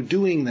I am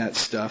doing that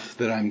stuff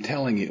that I'm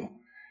telling you.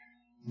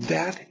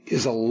 That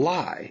is a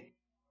lie.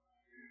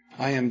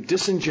 I am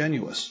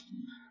disingenuous.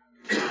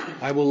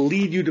 I will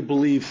lead you to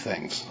believe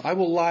things. I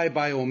will lie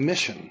by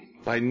omission,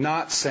 by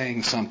not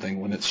saying something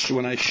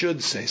when I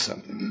should say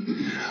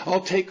something.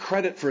 I'll take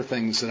credit for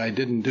things that I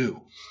didn't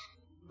do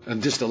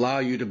and just allow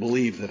you to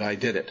believe that I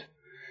did it.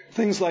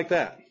 Things like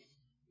that.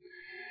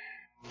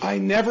 I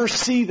never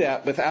see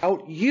that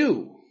without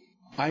you.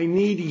 I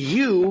need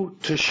you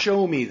to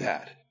show me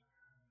that.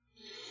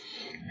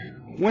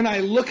 When I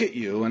look at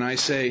you and I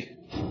say,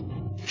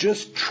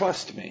 just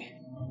trust me.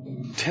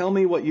 Tell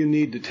me what you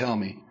need to tell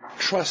me.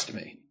 Trust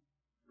me.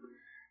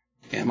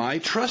 Am I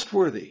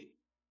trustworthy?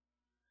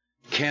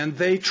 Can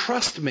they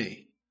trust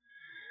me?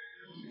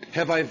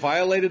 Have I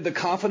violated the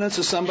confidence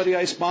of somebody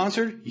I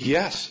sponsored?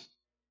 Yes.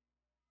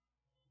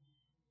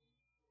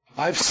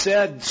 I've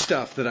said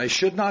stuff that I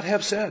should not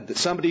have said, that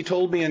somebody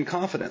told me in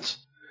confidence.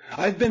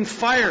 I've been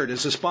fired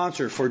as a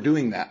sponsor for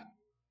doing that.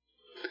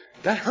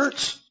 That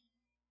hurts.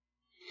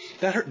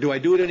 That hurt. Do I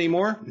do it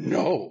anymore?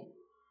 No.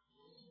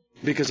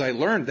 Because I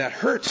learned that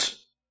hurts.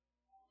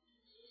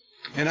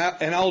 And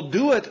I'll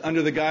do it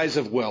under the guise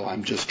of, well,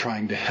 I'm just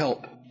trying to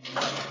help.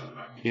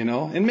 You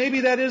know? And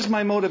maybe that is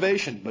my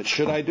motivation. But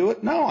should I do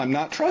it? No, I'm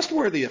not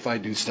trustworthy if I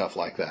do stuff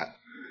like that.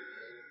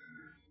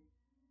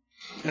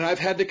 And I've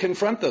had to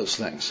confront those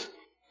things.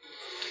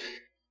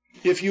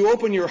 If you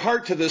open your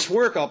heart to this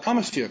work, I'll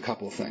promise you a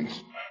couple of things.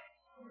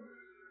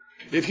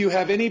 If you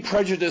have any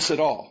prejudice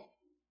at all,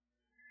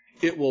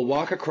 it will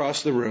walk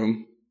across the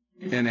room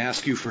and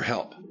ask you for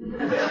help.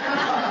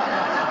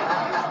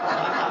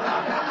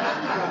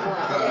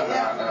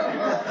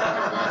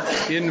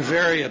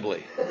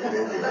 Invariably.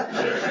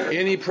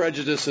 Any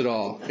prejudice at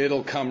all,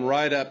 it'll come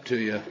right up to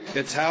you.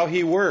 It's how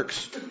he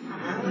works.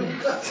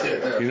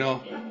 You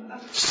know,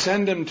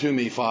 send him to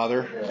me,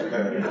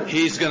 Father.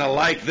 He's going to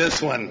like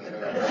this one.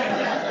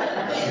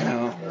 You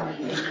know.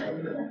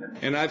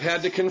 And I've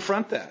had to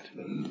confront that.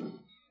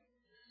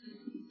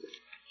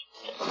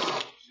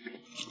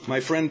 My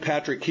friend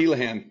Patrick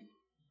Keelahan,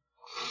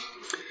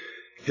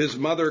 his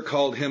mother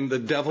called him the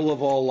devil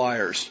of all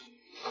liars.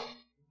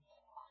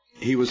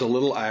 He was a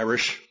little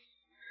Irish,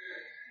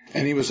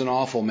 and he was an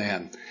awful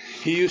man.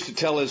 He used to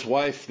tell his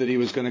wife that he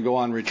was going to go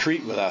on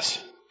retreat with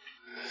us.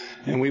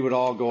 And we would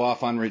all go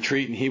off on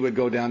retreat, and he would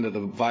go down to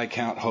the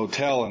Viscount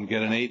Hotel and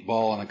get an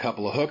 8-ball and a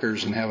couple of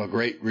hookers and have a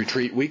great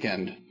retreat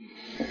weekend.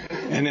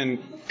 And then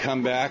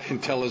come back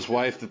and tell his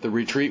wife that the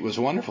retreat was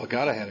wonderful.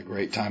 God, I had a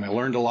great time. I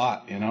learned a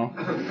lot, you know.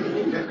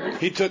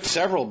 He took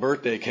several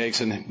birthday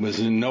cakes and was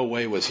in no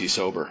way was he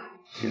sober.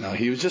 You know,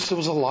 he was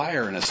a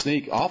liar and a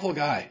sneak, awful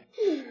guy.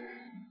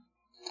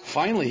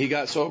 Finally, he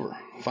got sober.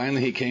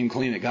 Finally, he came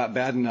clean. It got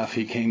bad enough,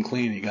 he came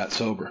clean. He got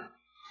sober.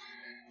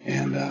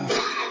 And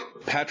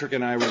Patrick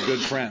and I were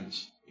good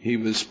friends. He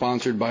was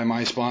sponsored by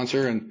my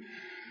sponsor, and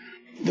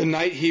the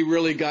night he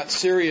really got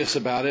serious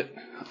about it,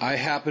 I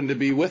happened to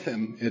be with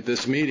him at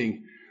this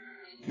meeting,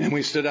 and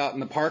we stood out in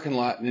the parking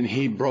lot, and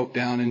he broke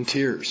down in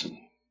tears.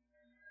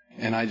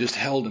 And I just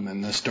held him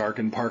in this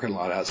darkened parking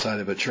lot outside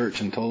of a church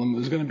and told him it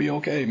was going to be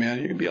okay, man.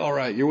 You're going to be all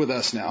right. You're with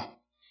us now.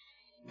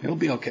 It'll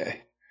be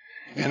okay.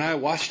 And I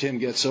watched him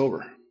get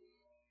sober.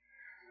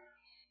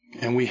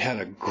 And we had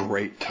a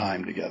great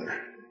time together.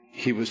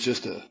 He was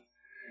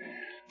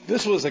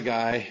this was a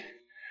guy,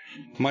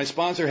 my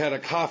sponsor had a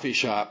coffee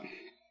shop.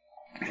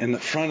 In the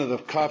front of the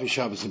coffee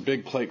shop is a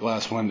big plate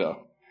glass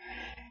window.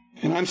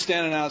 And I'm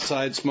standing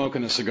outside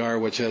smoking a cigar,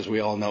 which, as we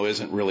all know,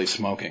 isn't really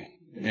smoking.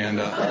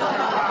 And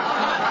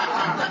I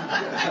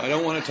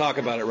don't want to talk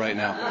about it right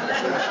now.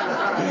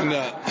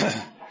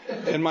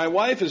 And my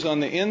wife is on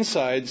the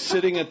inside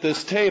sitting at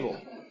this table.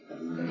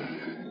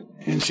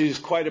 And she's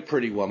quite a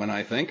pretty woman,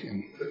 I think,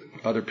 and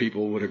other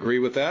people would agree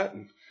with that.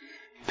 And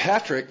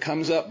Patrick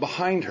comes up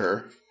behind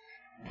her,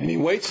 and he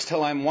waits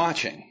till I'm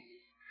watching.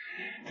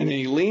 And then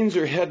he leans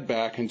her head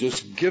back and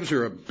just gives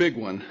her a big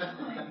one.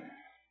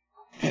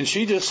 And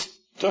she just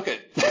took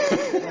it.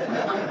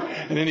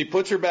 And then he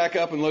puts her back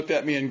up and looked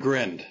at me and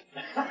grinned.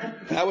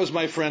 That was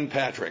my friend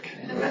Patrick.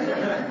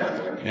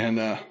 And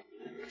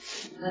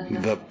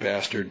the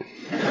bastard.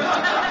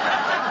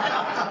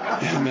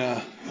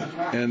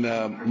 And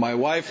my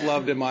wife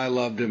loved him, I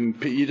loved him.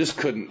 You just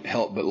couldn't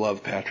help but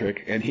love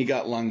Patrick. And he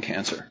got lung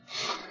cancer.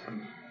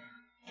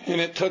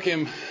 And it took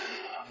him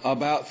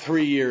about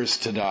 3 years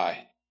to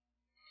die.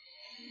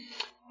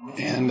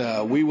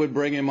 And we would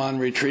bring him on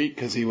retreat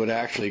because he would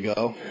actually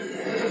go.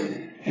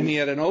 And he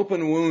had an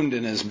open wound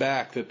in his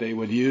back that they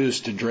would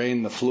use to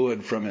drain the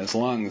fluid from his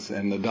lungs.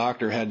 And the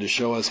doctor had to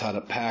show us how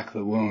to pack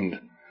the wound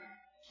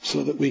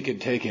so that we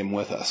could take him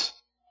with us.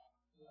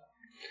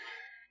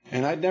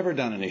 And I'd never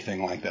done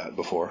anything like that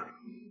before.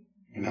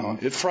 You know,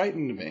 it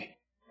frightened me.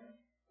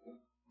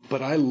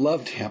 But I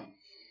loved him.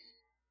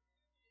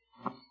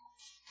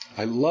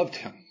 I loved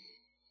him.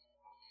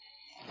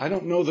 I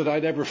don't know that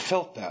I'd ever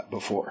felt that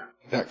before,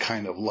 that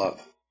kind of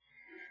love.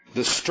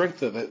 The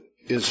strength of it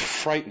is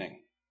frightening.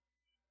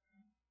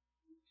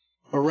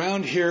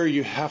 Around here,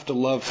 you have to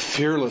love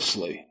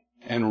fearlessly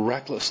and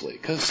recklessly,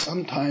 because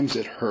sometimes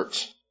it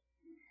hurts.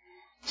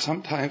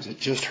 Sometimes it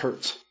just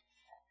hurts.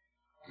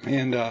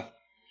 And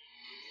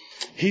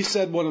he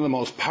said one of the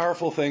most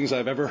powerful things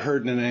I've ever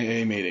heard in an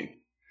AA meeting.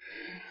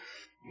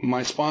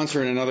 My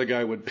sponsor and another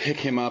guy would pick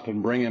him up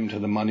and bring him to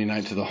the Monday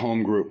night to the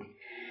home group.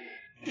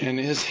 And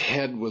his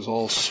head was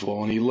all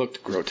swollen. He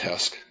looked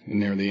grotesque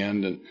near the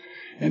end.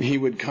 And he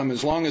would come,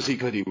 as long as he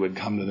could, he would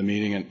come to the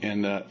meeting.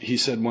 And he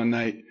said one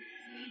night,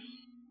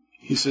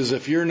 he says,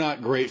 if you're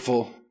not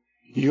grateful,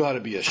 you ought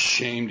to be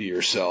ashamed of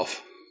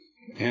yourself.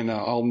 And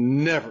I'll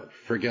never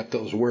forget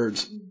those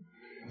words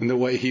and the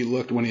way he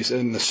looked when he said,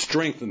 and the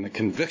strength and the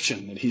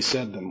conviction that he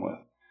said them with.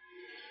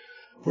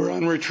 We're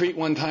on retreat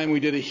one time, we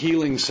did a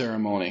healing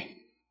ceremony.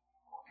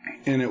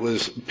 And it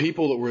was,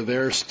 people that were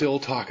there still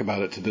talk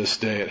about it to this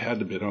day. It had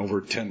to have been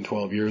over 10,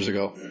 12 years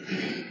ago.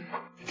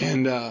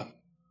 And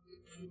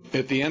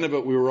at the end of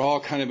it, we were all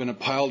kind of in a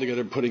pile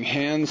together putting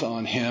hands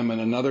on him and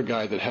another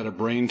guy that had a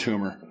brain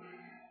tumor.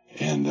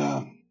 And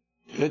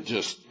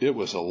it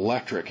was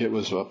electric. It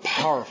was a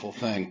powerful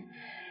thing.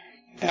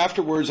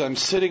 Afterwards, I'm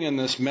sitting in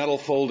this metal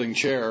folding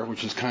chair,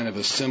 which is kind of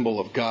a symbol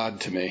of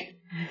God to me.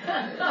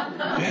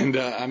 And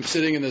I'm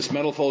sitting in this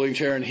metal folding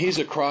chair, and he's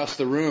across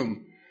the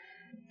room.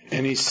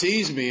 And he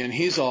sees me, and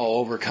he's all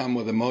overcome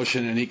with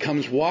emotion, and he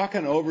comes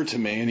walking over to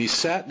me, and he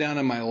sat down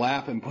in my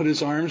lap and put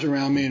his arms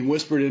around me and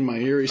whispered in my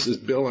ear, he says,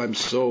 "Bill, I'm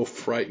so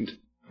frightened.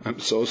 I'm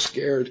so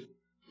scared."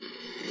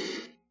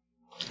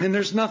 And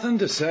there's nothing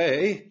to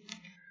say.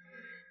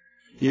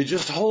 You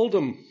just hold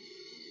them.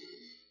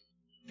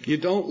 You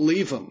don't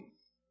leave them.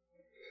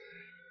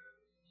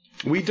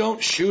 We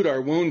don't shoot our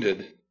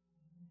wounded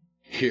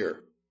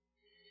here.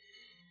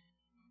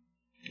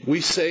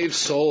 We save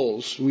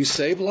souls. We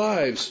save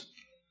lives.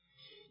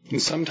 And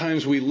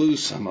sometimes we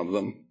lose some of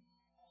them.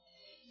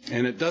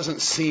 And it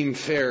doesn't seem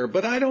fair,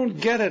 but I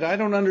don't get it. I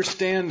don't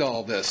understand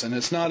all this, and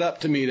it's not up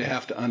to me to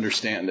have to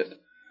understand it.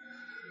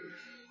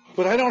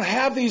 But I don't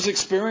have these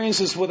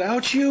experiences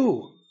without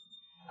you.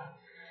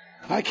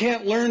 I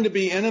can't learn to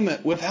be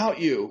intimate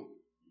without you.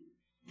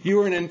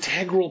 You are an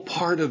integral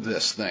part of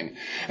this thing.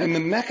 And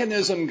the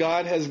mechanism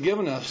God has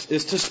given us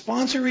is to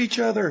sponsor each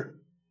other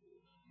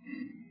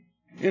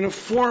in a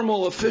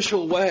formal,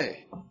 official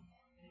way.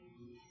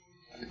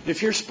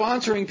 If you're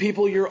sponsoring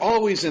people, you're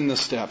always in the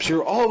steps.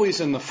 You're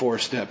always in the 4th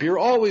step. You're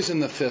always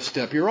in the 5th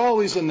step. You're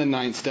always in the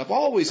 9th step.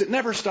 Always. It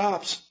never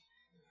stops.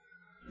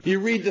 You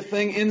read the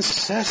thing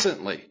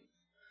incessantly.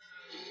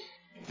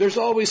 There's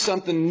always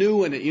something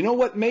new in it. You know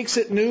what makes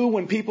it new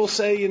when people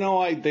say,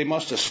 they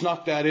must have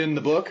snuck that in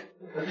the book?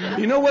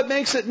 You know what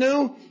makes it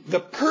new? The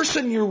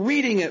person you're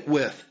reading it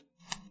with.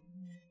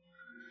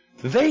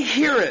 They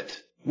hear it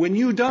when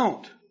you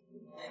don't.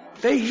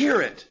 They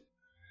hear it.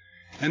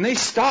 And they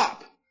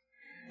stop.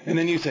 And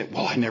then you think,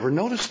 well, I never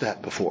noticed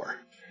that before.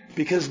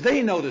 Because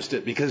they noticed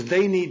it, because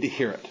they need to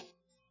hear it.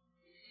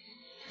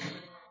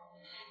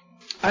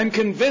 I'm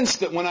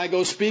convinced that when I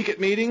go speak at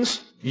meetings,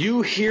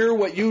 you hear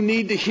what you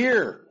need to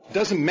hear. It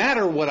doesn't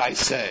matter what I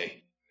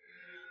say.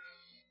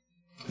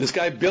 This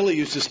guy Billy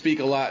used to speak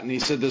a lot, and he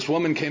said this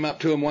woman came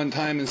up to him one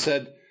time and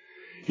said,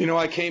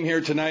 I came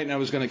here tonight and I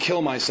was going to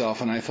kill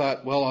myself, and I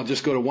thought, well, I'll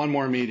just go to one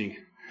more meeting.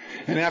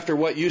 And after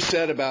what you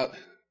said about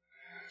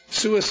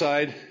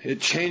suicide,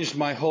 it changed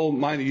my whole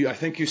mind. I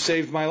think you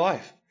saved my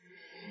life.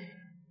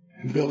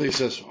 And Billy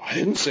says, I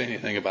didn't say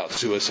anything about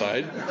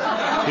suicide.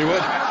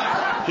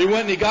 He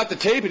went and he got the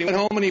tape and he went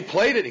home and he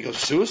played it. He goes,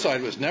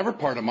 suicide was never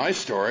part of my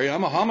story.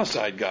 I'm a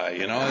homicide guy,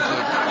 It's like,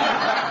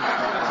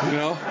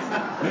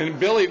 And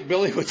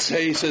Billy would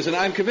say, he says, and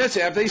I'm convinced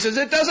after, he says,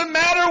 it doesn't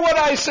matter what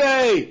I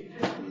say.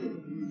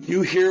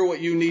 You hear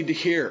what you need to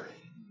hear.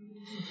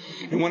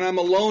 And when I'm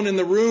alone in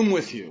the room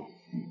with you,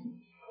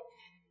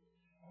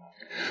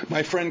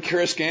 my friend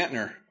Chris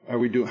Gantner, how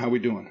we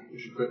doing? You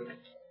should quit.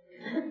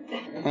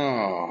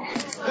 Oh.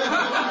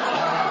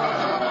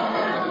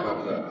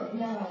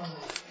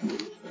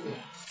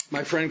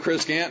 My friend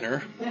Chris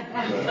Gantner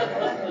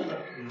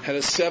had a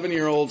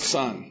 7-year-old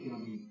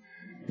son.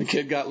 The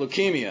kid got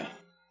leukemia.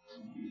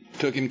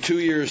 Took him 2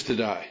 years to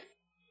die.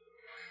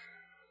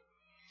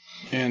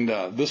 And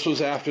this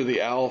was after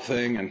the owl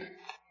thing, and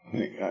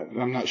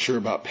I'm not sure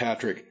about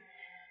Patrick.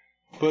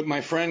 But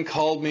my friend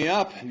called me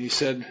up, and he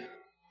said,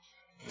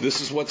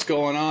 this is what's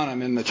going on.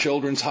 I'm in the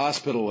children's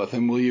hospital with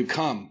him. Will you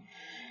come?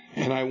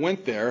 And I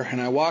went there,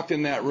 and I walked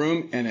in that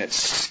room, and it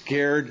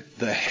scared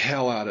the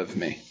hell out of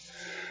me.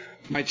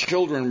 My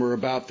children were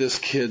about this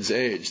kid's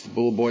age. The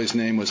little boy's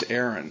name was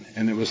Aaron,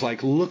 and it was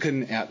like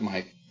looking at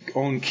my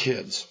own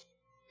kids.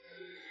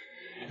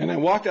 And I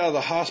walked out of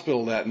the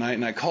hospital that night,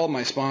 and I called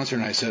my sponsor,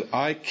 and I said,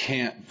 I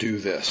can't do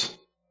this.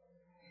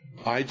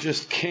 I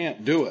just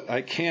can't do it.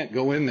 I can't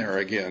go in there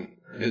again.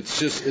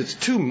 It's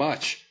too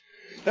much.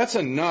 That's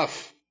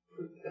enough.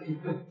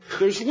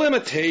 There's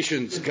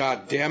limitations,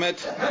 goddammit.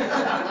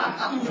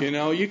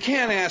 You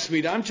can't ask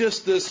me I'm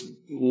just this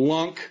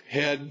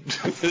lunkhead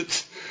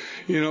that's,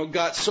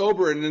 got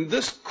sober and then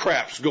this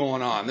crap's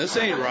going on. This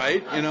ain't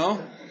right,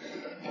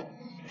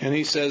 And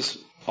he says,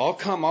 I'll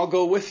come, I'll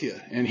go with you.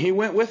 And he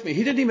went with me.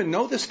 He didn't even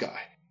know this guy.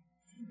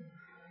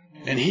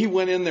 And he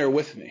went in there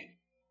with me.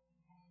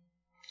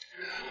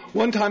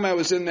 One time I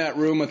was in that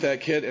room with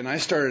that kid and I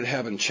started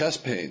having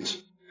chest pains.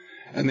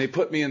 And they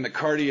put me in the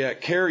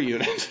cardiac care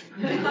unit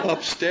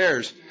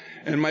upstairs.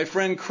 And my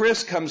friend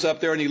Chris comes up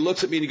there and he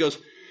looks at me and he goes,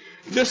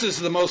 this is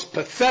the most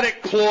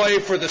pathetic ploy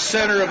for the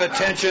center of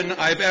attention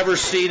I've ever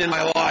seen in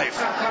my life.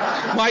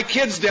 My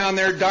kid's down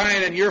there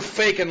dying and you're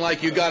faking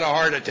like you got a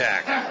heart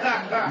attack.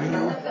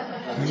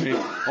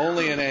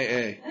 Only in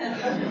AA.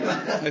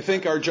 I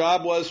think our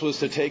job was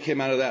to take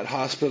him out of that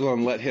hospital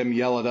and let him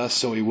yell at us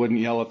so he wouldn't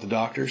yell at the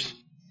doctors.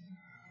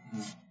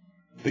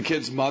 The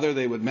kid's mother,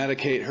 they would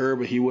medicate her,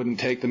 but he wouldn't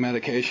take the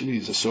medication.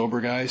 He's a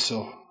sober guy,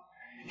 so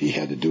he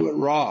had to do it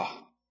raw.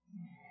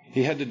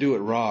 He had to do it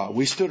raw.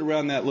 We stood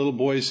around that little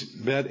boy's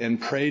bed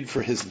and prayed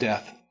for his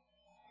death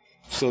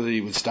so that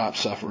he would stop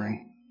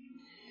suffering.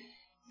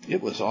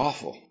 It was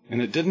awful,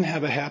 and it didn't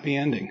have a happy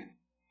ending.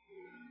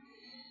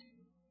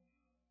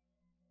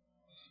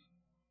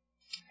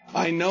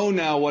 I know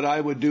now what I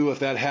would do if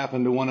that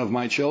happened to one of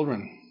my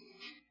children.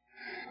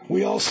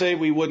 We all say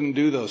we wouldn't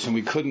do those and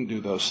we couldn't do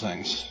those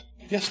things.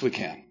 Yes, we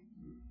can.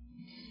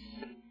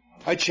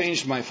 I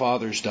changed my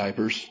father's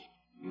diapers.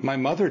 My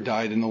mother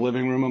died in the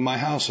living room of my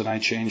house and I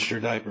changed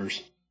her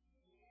diapers.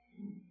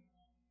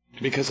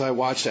 Because I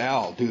watched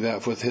Al do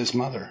that with his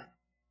mother.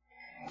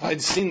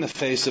 I'd seen the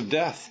face of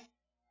death.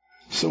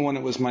 So when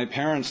it was my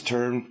parents'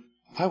 turn,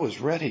 I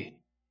was ready.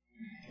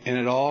 And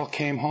it all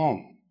came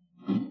home.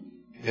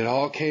 It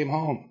all came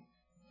home.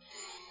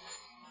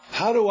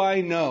 How do I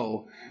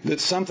know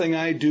that something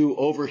I do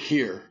over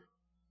here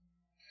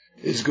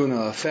is going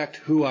to affect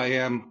who I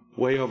am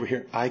way over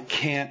here? I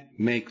can't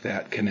make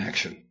that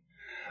connection.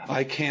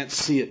 I can't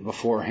see it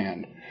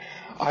beforehand.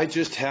 I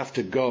just have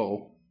to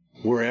go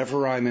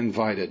wherever I'm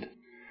invited,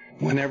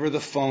 whenever the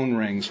phone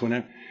rings,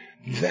 whenever.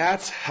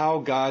 That's how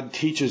God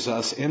teaches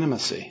us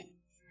intimacy.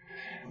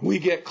 We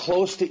get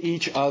close to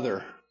each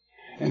other,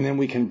 and then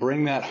we can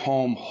bring that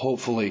home,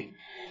 hopefully,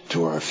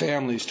 to our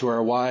families, to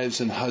our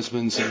wives and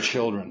husbands and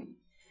children.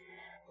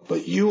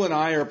 But you and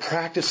I are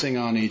practicing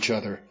on each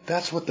other.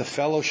 That's what the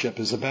fellowship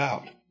is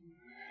about.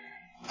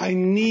 I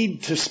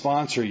need to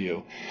sponsor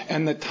you.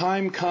 And the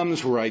time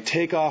comes where I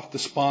take off the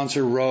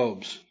sponsor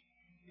robes.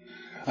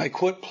 I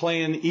quit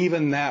playing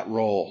even that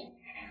role.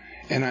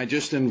 And I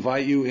just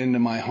invite you into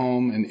my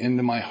home and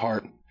into my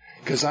heart.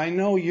 Because I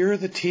know you're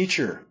the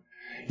teacher.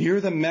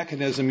 You're the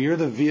mechanism. You're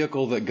the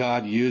vehicle that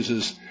God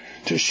uses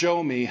to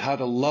show me how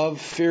to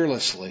love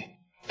fearlessly,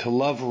 to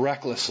love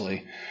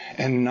recklessly,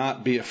 and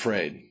not be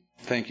afraid.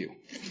 Thank you.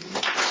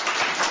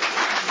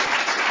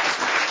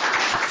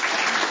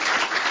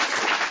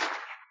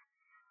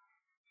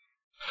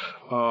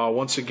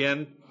 Once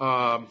again,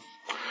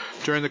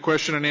 during the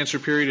question and answer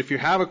period, if you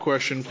have a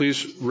question,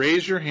 please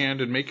raise your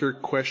hand and make your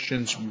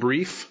questions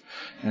brief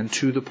and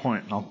to the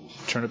point. And I'll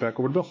turn it back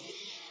over to Bill.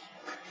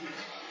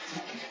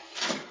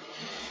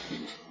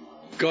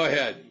 Go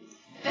ahead.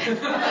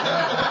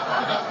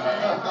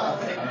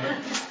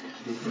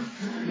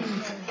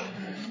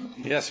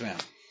 Yes, ma'am.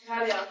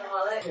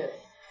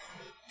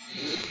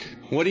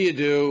 What do you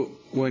do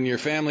when your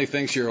family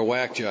thinks you're a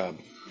whack job?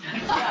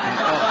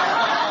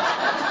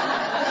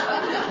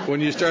 When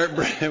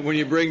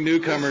you bring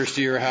newcomers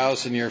to your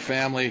house and your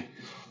family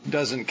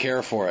doesn't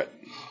care for it?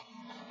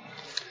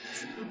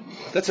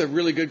 That's a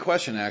really good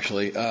question,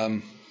 actually.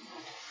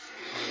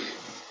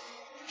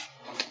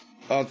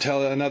 I'll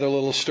tell another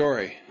little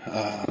story.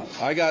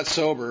 I got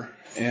sober,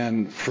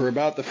 and for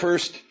about the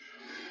first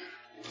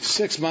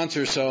 6 months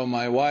or so,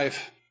 my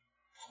wife,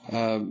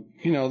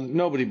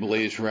 nobody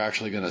believes we're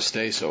actually going to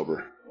stay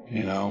sober.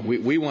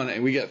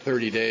 We get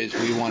 30 days.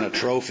 We want a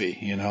trophy,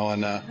 and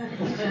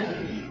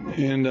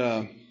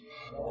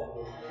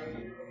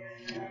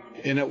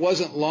it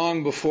wasn't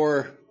long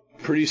before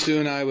pretty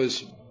soon I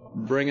was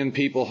bringing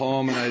people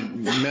home, and I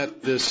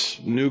met this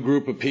new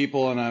group of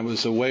people, and I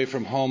was away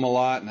from home a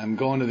lot, and I'm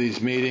going to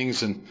these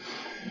meetings, and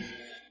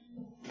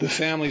the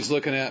family's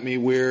looking at me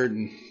weird,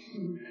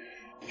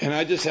 and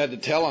I just had to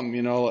tell them,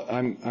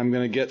 I'm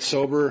going to get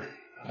sober.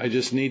 I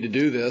just need to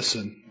do this,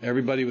 and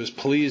everybody was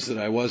pleased that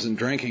I wasn't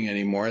drinking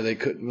anymore.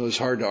 It was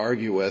hard to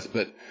argue with,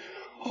 but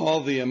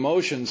all the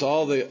emotions,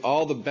 all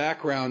the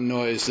background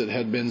noise that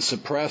had been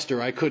suppressed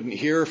or I couldn't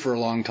hear for a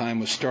long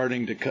time was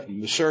starting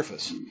to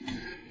surface.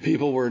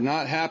 People were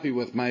not happy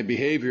with my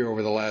behavior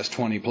over the last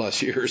 20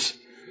 plus years.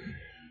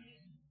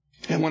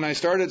 And when I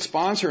started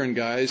sponsoring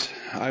guys,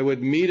 I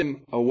would meet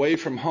them away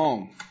from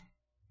home.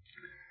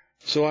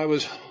 So I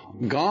was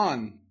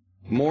gone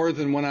more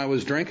than when I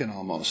was drinking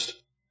almost.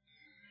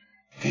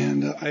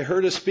 And I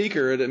heard a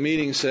speaker at a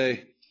meeting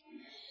say,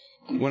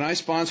 when I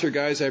sponsor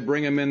guys, I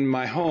bring them in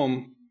my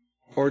home,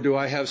 or do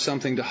I have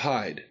something to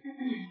hide?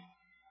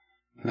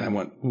 And I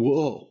went,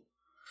 whoa.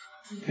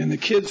 And the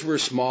kids were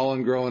small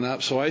and growing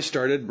up, so I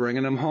started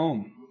bringing them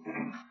home.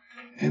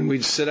 And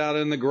we'd sit out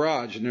in the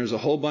garage, and there's a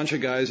whole bunch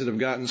of guys that have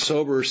gotten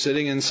sober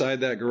sitting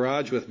inside that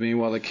garage with me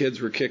while the kids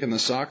were kicking the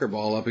soccer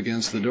ball up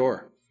against the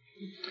door.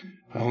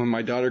 When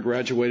my daughter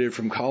graduated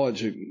from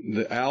college,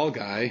 the Al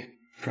guy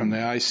from the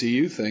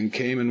ICU thing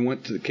came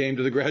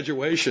to the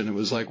graduation. It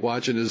was like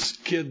watching his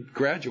kid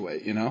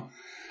graduate, And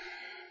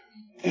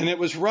it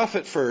was rough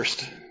at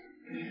first,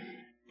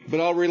 but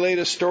I'll relate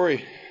a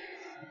story.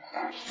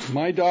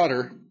 My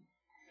daughter,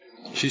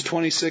 she's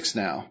 26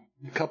 now.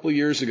 A couple of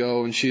years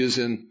ago, when she was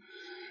in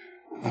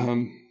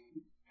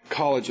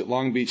college at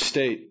Long Beach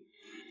State,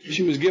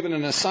 she was given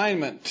an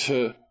assignment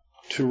to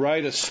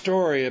write a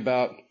story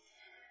about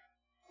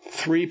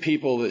 3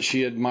 people that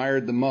she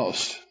admired the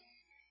most.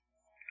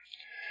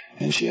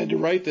 And she had to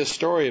write this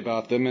story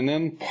about them, and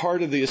then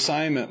part of the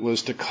assignment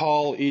was to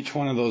call each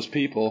one of those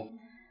people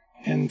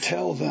and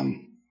tell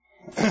them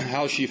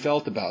how she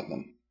felt about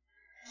them.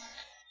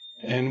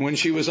 And when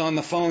she was on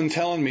the phone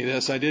telling me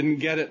this, I didn't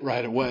get it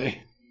right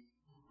away.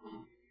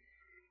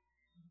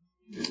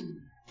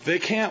 They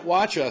can't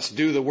watch us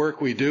do the work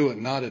we do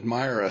and not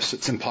admire us.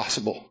 It's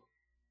impossible.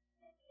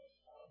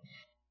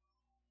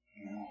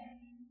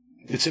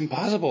 It's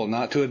impossible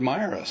not to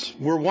admire us.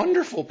 We're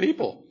wonderful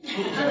people.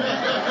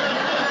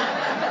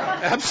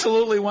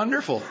 Absolutely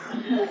wonderful.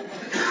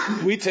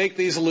 We take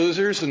these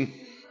losers and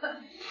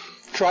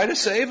try to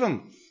save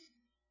them.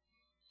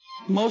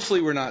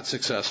 Mostly we're not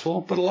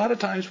successful, but a lot of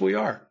times we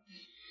are.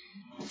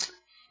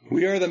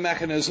 We are the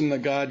mechanism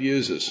that God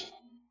uses.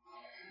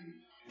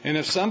 And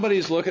if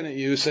somebody's looking at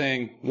you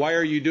saying, "Why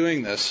are you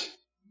doing this?"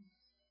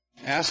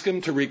 ask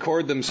them to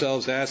record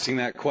themselves asking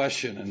that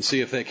question and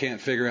see if they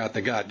can't figure out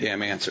the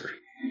goddamn answer.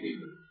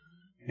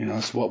 You know,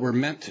 it's what we're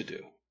meant to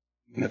do.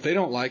 And if they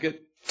don't like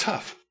it,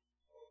 tough.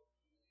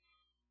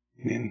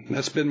 I mean,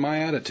 that's been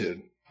my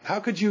attitude. How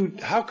could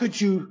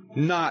you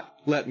not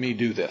let me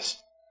do this?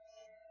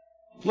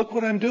 Look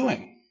what I'm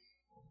doing.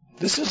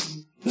 This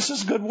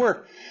is good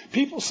work.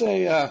 People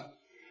say,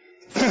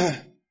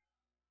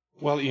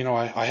 well, you know,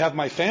 I have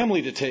my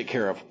family to take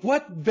care of.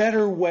 What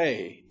better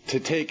way to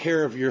take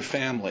care of your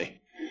family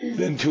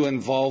than to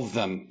involve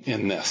them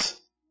in this?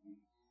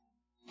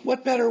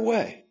 What better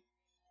way?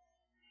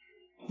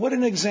 What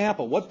an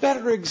example. What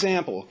better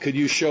example could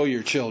you show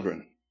your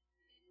children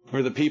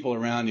or the people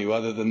around you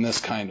other than this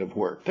kind of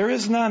work? There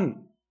is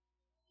none.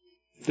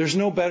 There's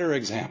no better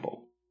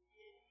example.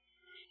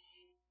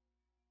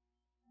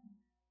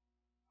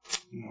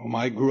 You know,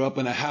 I grew up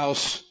in a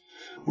house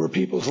where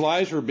people's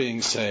lives were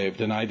being saved,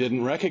 and I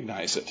didn't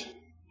recognize it.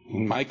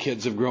 And my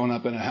kids have grown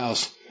up in a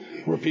house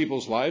where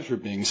people's lives were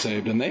being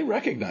saved, and they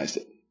recognized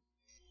it.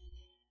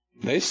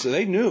 They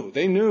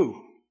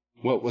knew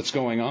what's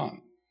going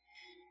on.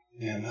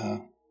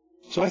 And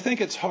so I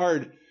think it's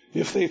hard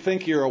if they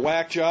think you're a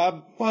whack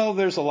job. Well,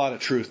 there's a lot of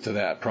truth to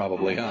that,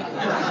 probably, huh?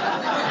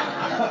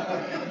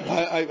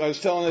 I was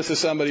telling this to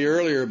somebody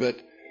earlier, but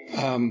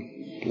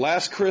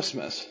last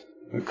Christmas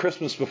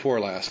before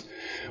last,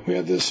 we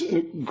had this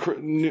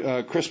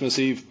Christmas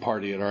Eve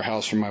party at our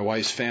house from my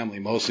wife's family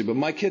mostly, but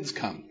my kids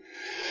come.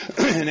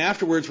 And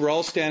afterwards, we're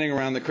all standing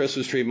around the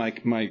Christmas tree, my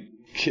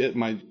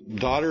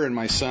daughter and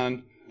my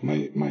son,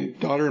 my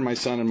daughter and my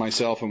son and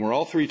myself, and we're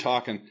all 3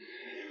 talking.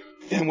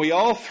 And we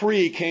all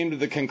 3 came to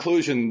the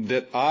conclusion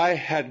that I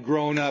had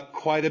grown up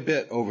quite a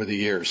bit over the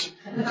years.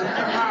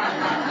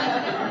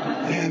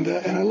 And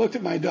I looked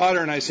at my daughter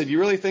and I said, "You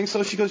really think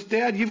so?" She goes,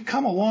 "Dad, you've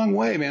come a long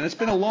way, man. It's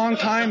been a long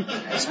time.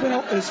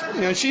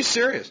 She's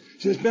serious.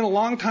 She said, "It's been a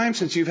long time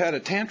since you've had a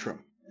tantrum."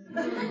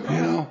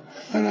 You know?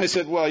 And I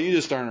said, "Well, you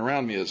just aren't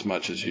around me as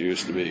much as you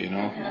used to be, you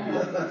know."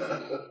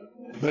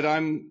 But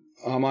I'm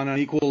on an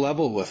equal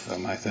level with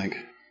them, I think.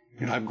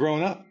 You know, I've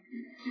grown up.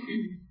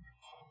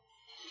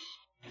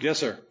 Yes,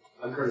 sir.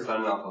 I'm Curtis.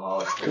 I'm an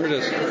alcoholic.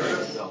 Curtis.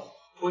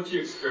 What's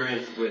your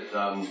experience with,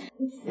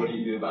 what do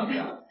you do about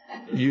that?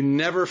 You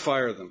never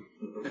fire them.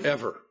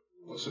 Ever.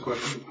 What's the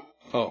question?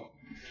 Oh.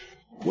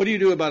 What do you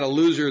do about a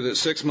loser that's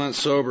 6 months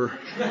sober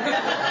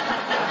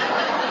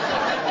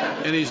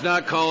and he's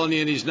not calling you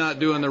and he's not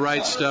doing the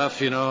right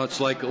stuff? You know, it's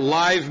like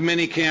live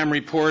minicam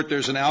report.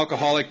 There's an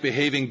alcoholic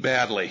behaving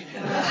badly.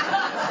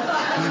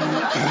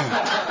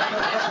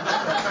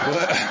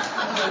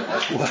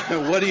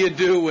 What do you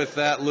do with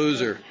that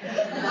loser?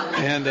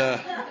 And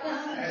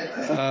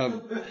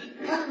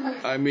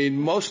I mean,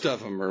 most of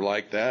them are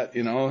like that,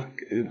 you know,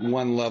 at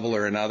one level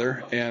or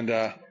another.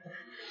 And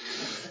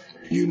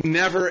you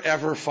never,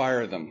 ever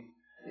fire them.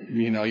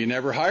 You know, you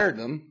never hired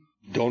them.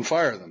 Don't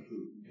fire them,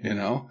 you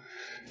know.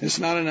 It's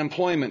not an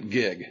employment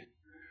gig.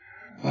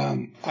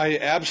 I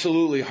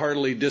absolutely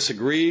heartily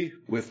disagree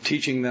with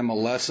teaching them a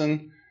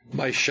lesson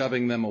by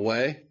shoving them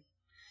away.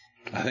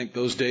 I think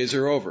those days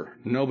are over.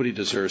 Nobody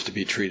deserves to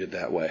be treated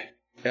that way,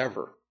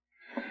 ever.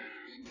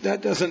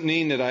 That doesn't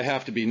mean that I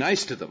have to be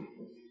nice to them.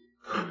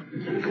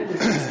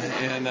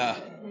 And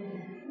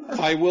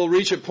I will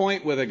reach a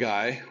point with a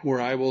guy where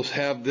I will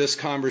have this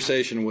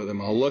conversation with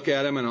him. I'll look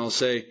at him and I'll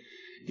say,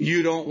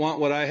 "You don't want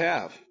what I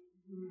have."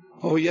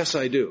 "Oh, yes,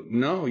 I do."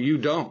 "No, you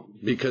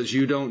don't, because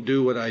you don't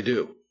do what I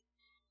do.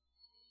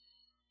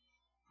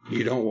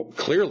 You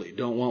clearly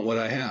don't want what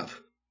I have."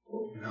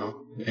 You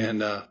know,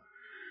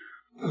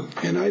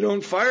 and I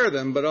don't fire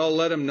them, but I'll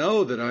let them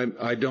know that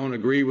I don't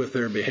agree with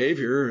their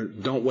behavior.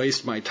 Don't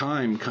waste my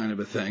time, kind of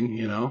a thing,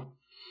 you know.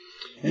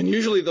 And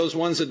usually those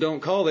ones that don't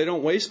call, they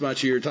don't waste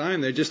much of your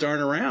time. They just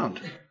aren't around.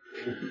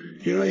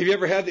 You know, have you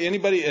ever had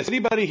has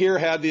anybody here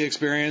had the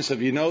experience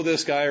of, you know,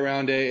 this guy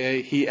around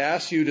AA, he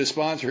asks you to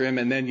sponsor him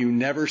and then you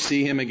never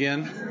see him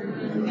again?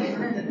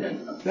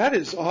 That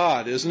is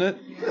odd, isn't it?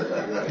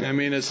 I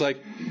mean, it's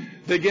like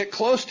they get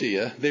close to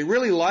you. They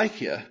really like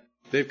you.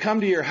 They've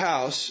come to your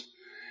house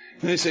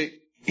and they say,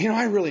 "You know,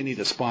 I really need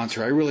a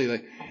sponsor. I really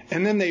like,"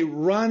 And then they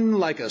run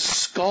like a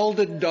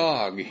scalded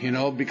dog,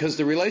 because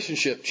the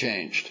relationship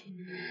changed.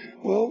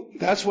 Well,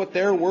 that's what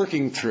they're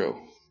working through.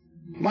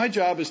 My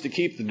job is to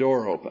keep the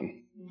door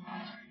open.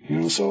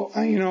 There's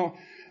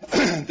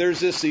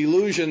this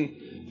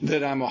illusion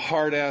that I'm a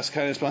hard-ass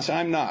kind of sponsor.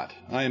 I'm not.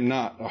 I am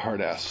not a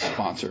hard-ass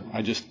sponsor.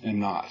 I just am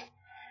not.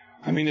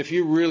 I mean, if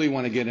you really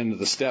want to get into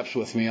the steps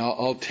with me,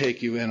 I'll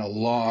take you in a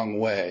long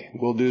way.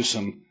 We'll do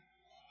some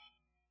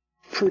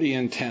pretty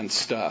intense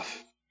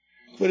stuff.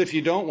 But if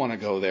you don't want to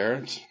go there,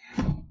 it's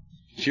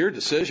your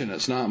decision.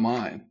 It's not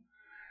mine.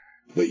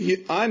 But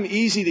I'm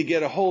easy to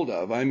get a hold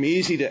of. I'm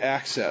easy to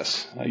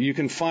access. You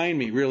can find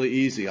me really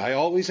easy. I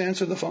always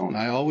answer the phone.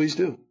 I always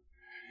do.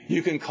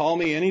 You can call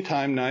me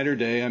anytime, night or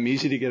day. I'm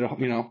easy to get,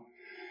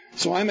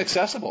 So I'm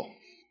accessible.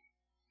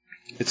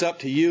 It's up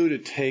to you to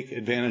take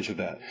advantage of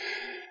that.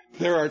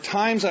 There are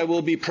times I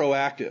will be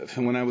proactive.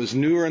 And when I was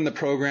newer in the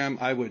program,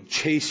 I would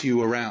chase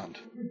you around.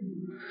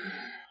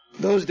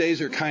 Those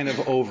days are kind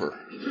of over.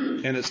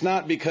 And it's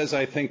not because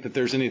I think that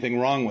there's anything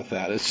wrong with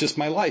that. It's just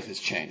my life has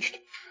changed.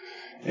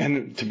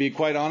 And to be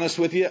quite honest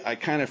with you, I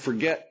kind of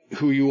forget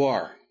who you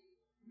are.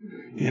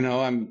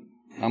 I'm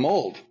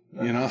old,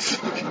 and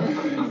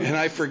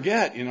I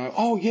forget,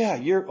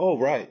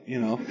 right,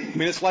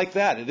 it's like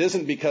that. It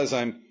isn't because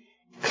I'm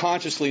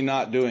consciously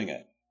not doing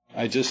it.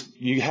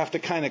 You have to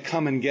kind of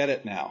come and get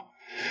it now.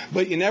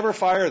 But you never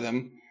fire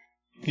them.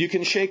 You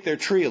can shake their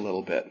tree a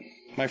little bit.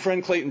 My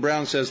friend Clayton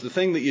Brown says the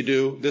thing that you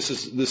do, this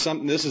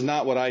is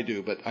not what I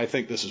do, but I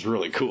think this is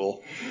really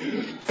cool.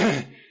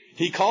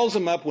 He calls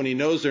them up when he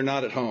knows they're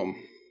not at home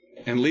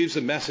and leaves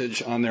a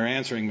message on their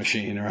answering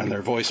machine or on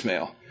their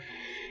voicemail.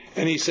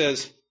 And he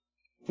says,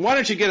 "Why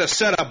don't you get a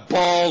set of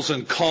balls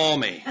and call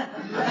me?"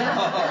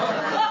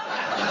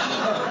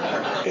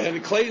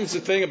 And Clayton's the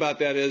thing about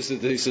that is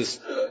that he says,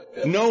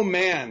 no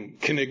man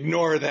can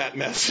ignore that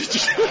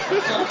message.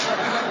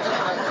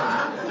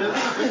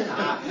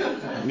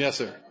 Yes,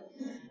 sir.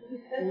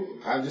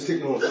 I've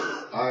taken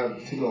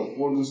on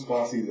 4 new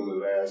sponsors in the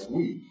last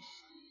week.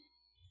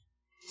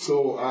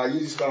 So you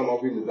just start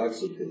off reading the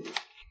doctor's opinion.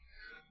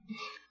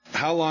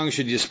 How long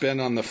should you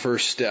spend on the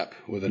first step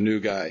with a new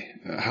guy?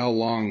 How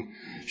long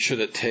should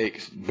it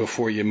take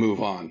before you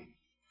move on?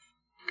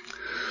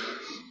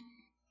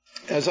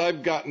 As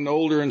I've gotten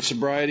older in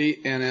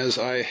sobriety and as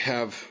I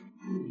have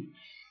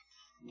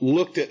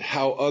looked at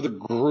how other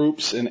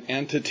groups and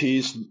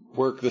entities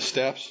work the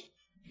steps,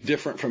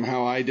 different from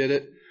how I did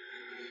it,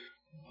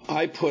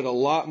 I put a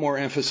lot more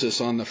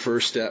emphasis on the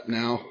first step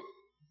now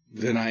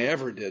than I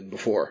ever did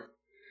before.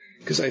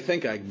 Because I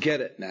think I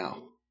get it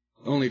now.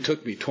 It only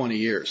took me 20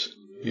 years,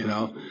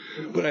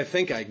 but I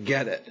think I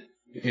get it.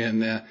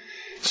 And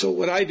so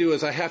what I do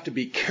is I have to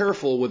be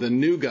careful with a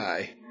new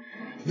guy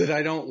that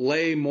I don't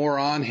lay more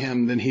on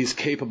him than he's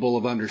capable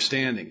of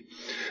understanding.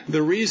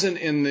 The reason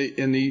in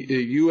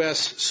the U.S.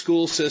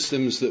 school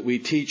systems that we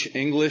teach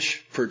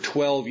English for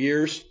 12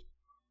 years,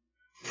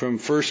 from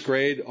first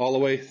grade all the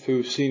way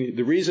through senior,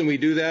 the reason we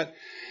do that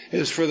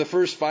is for the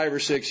first 5 or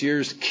 6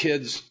 years,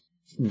 kids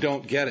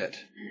don't get it.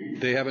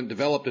 They haven't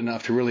developed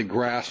enough to really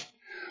grasp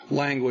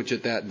language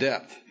at that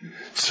depth.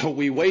 So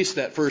we waste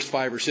that first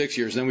 5 or 6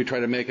 years, then we try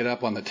to make it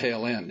up on the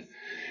tail end.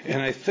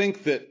 And I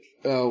think that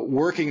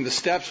working the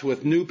steps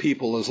with new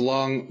people is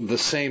along the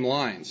same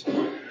lines.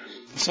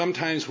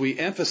 Sometimes we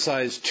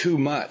emphasize too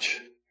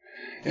much.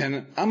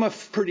 And I'm a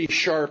pretty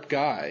sharp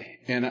guy,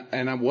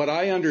 and what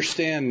I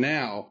understand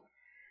now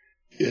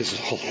is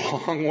a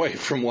long way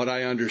from what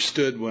I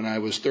understood when I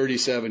was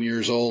 37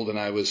 years old and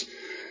I was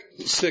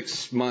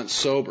 6 months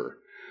sober.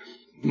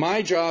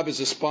 My job as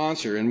a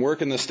sponsor and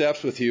working the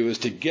steps with you is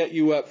to get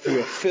you up through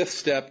a 5th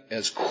step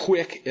as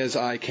quick as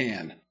I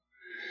can.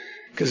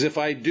 Because if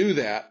I do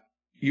that,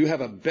 you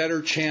have a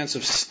better chance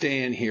of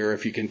staying here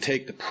if you can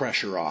take the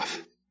pressure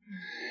off.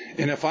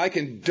 And if I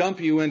can dump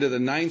you into the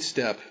 9th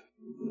step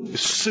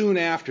soon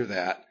after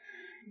that,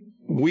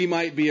 we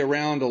might be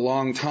around a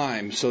long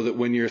time so that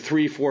when you're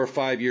 3, 4,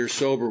 5 years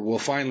sober, we'll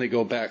finally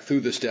go back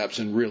through the steps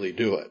and really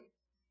do it.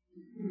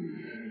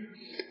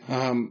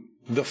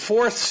 The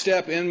 4th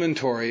step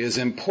inventory is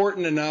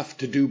important enough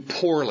to do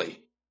poorly.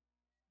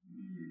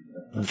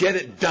 Get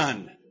it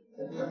done.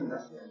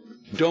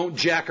 Don't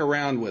jack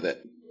around with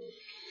it.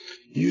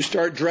 You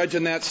start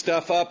dredging that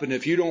stuff up, and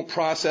if you don't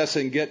process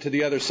and get to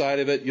the other side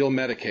of it, you'll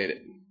medicate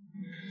it.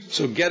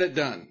 So get it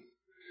done.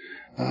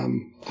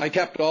 I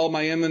kept all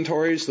my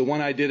inventories. The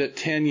one I did at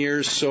 10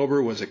 years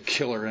sober was a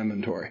killer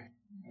inventory.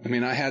 I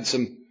mean, I had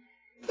some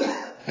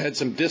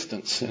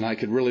distance, and I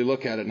could really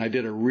look at it, and I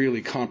did a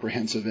really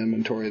comprehensive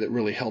inventory that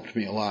really helped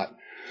me a lot.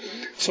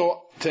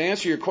 So to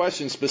answer your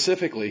question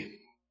specifically,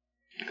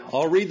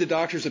 I'll read the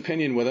doctor's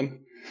opinion with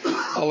him.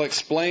 I'll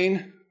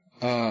explain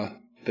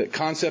the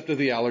concept of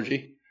the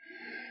allergy.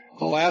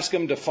 I'll ask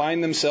them to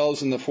find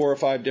themselves in the 4 or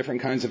 5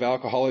 different kinds of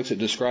alcoholics it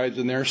describes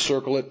in there.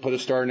 Circle it, put a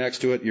star next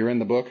to it, you're in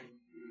the book.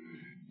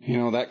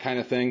 That kind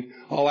of thing.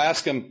 I'll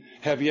ask them,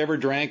 have you ever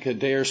drank a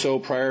day or so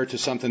prior to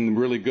something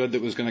really good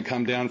that was going to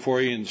come down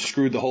for you and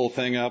screwed the whole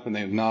thing up? And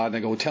they nod and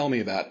they go, tell me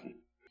about it.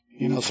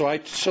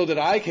 So that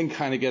I can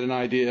kind of get an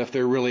idea if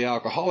they're really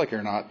alcoholic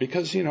or not,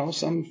 because,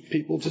 some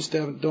people just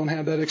don't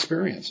have that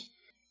experience.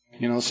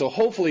 So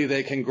hopefully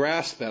they can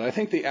grasp that. I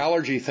think the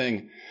allergy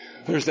thing,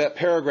 there's that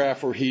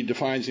paragraph where he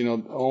defines,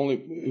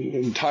 only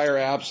entire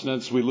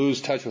abstinence, we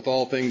lose touch with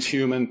all things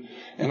human,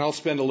 and I'll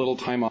spend a little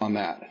time on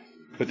that.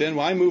 But then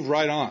I move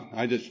right on.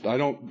 I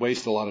don't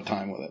waste a lot of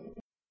time with it.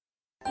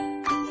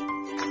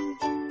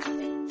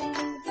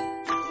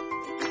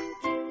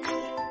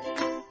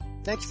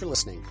 Thanks for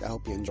listening. I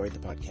hope you enjoyed the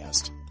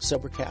podcast.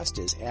 Sobercast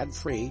is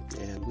ad-free,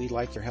 and we'd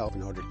like your help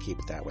in order to keep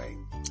it that way.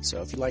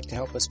 So if you'd like to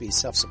help us be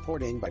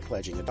self-supporting by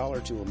pledging $1 or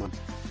 $2 a month,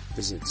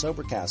 visit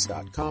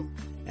Sobercast.com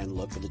and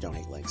look for the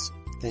donate links.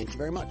 Thank you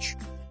very much.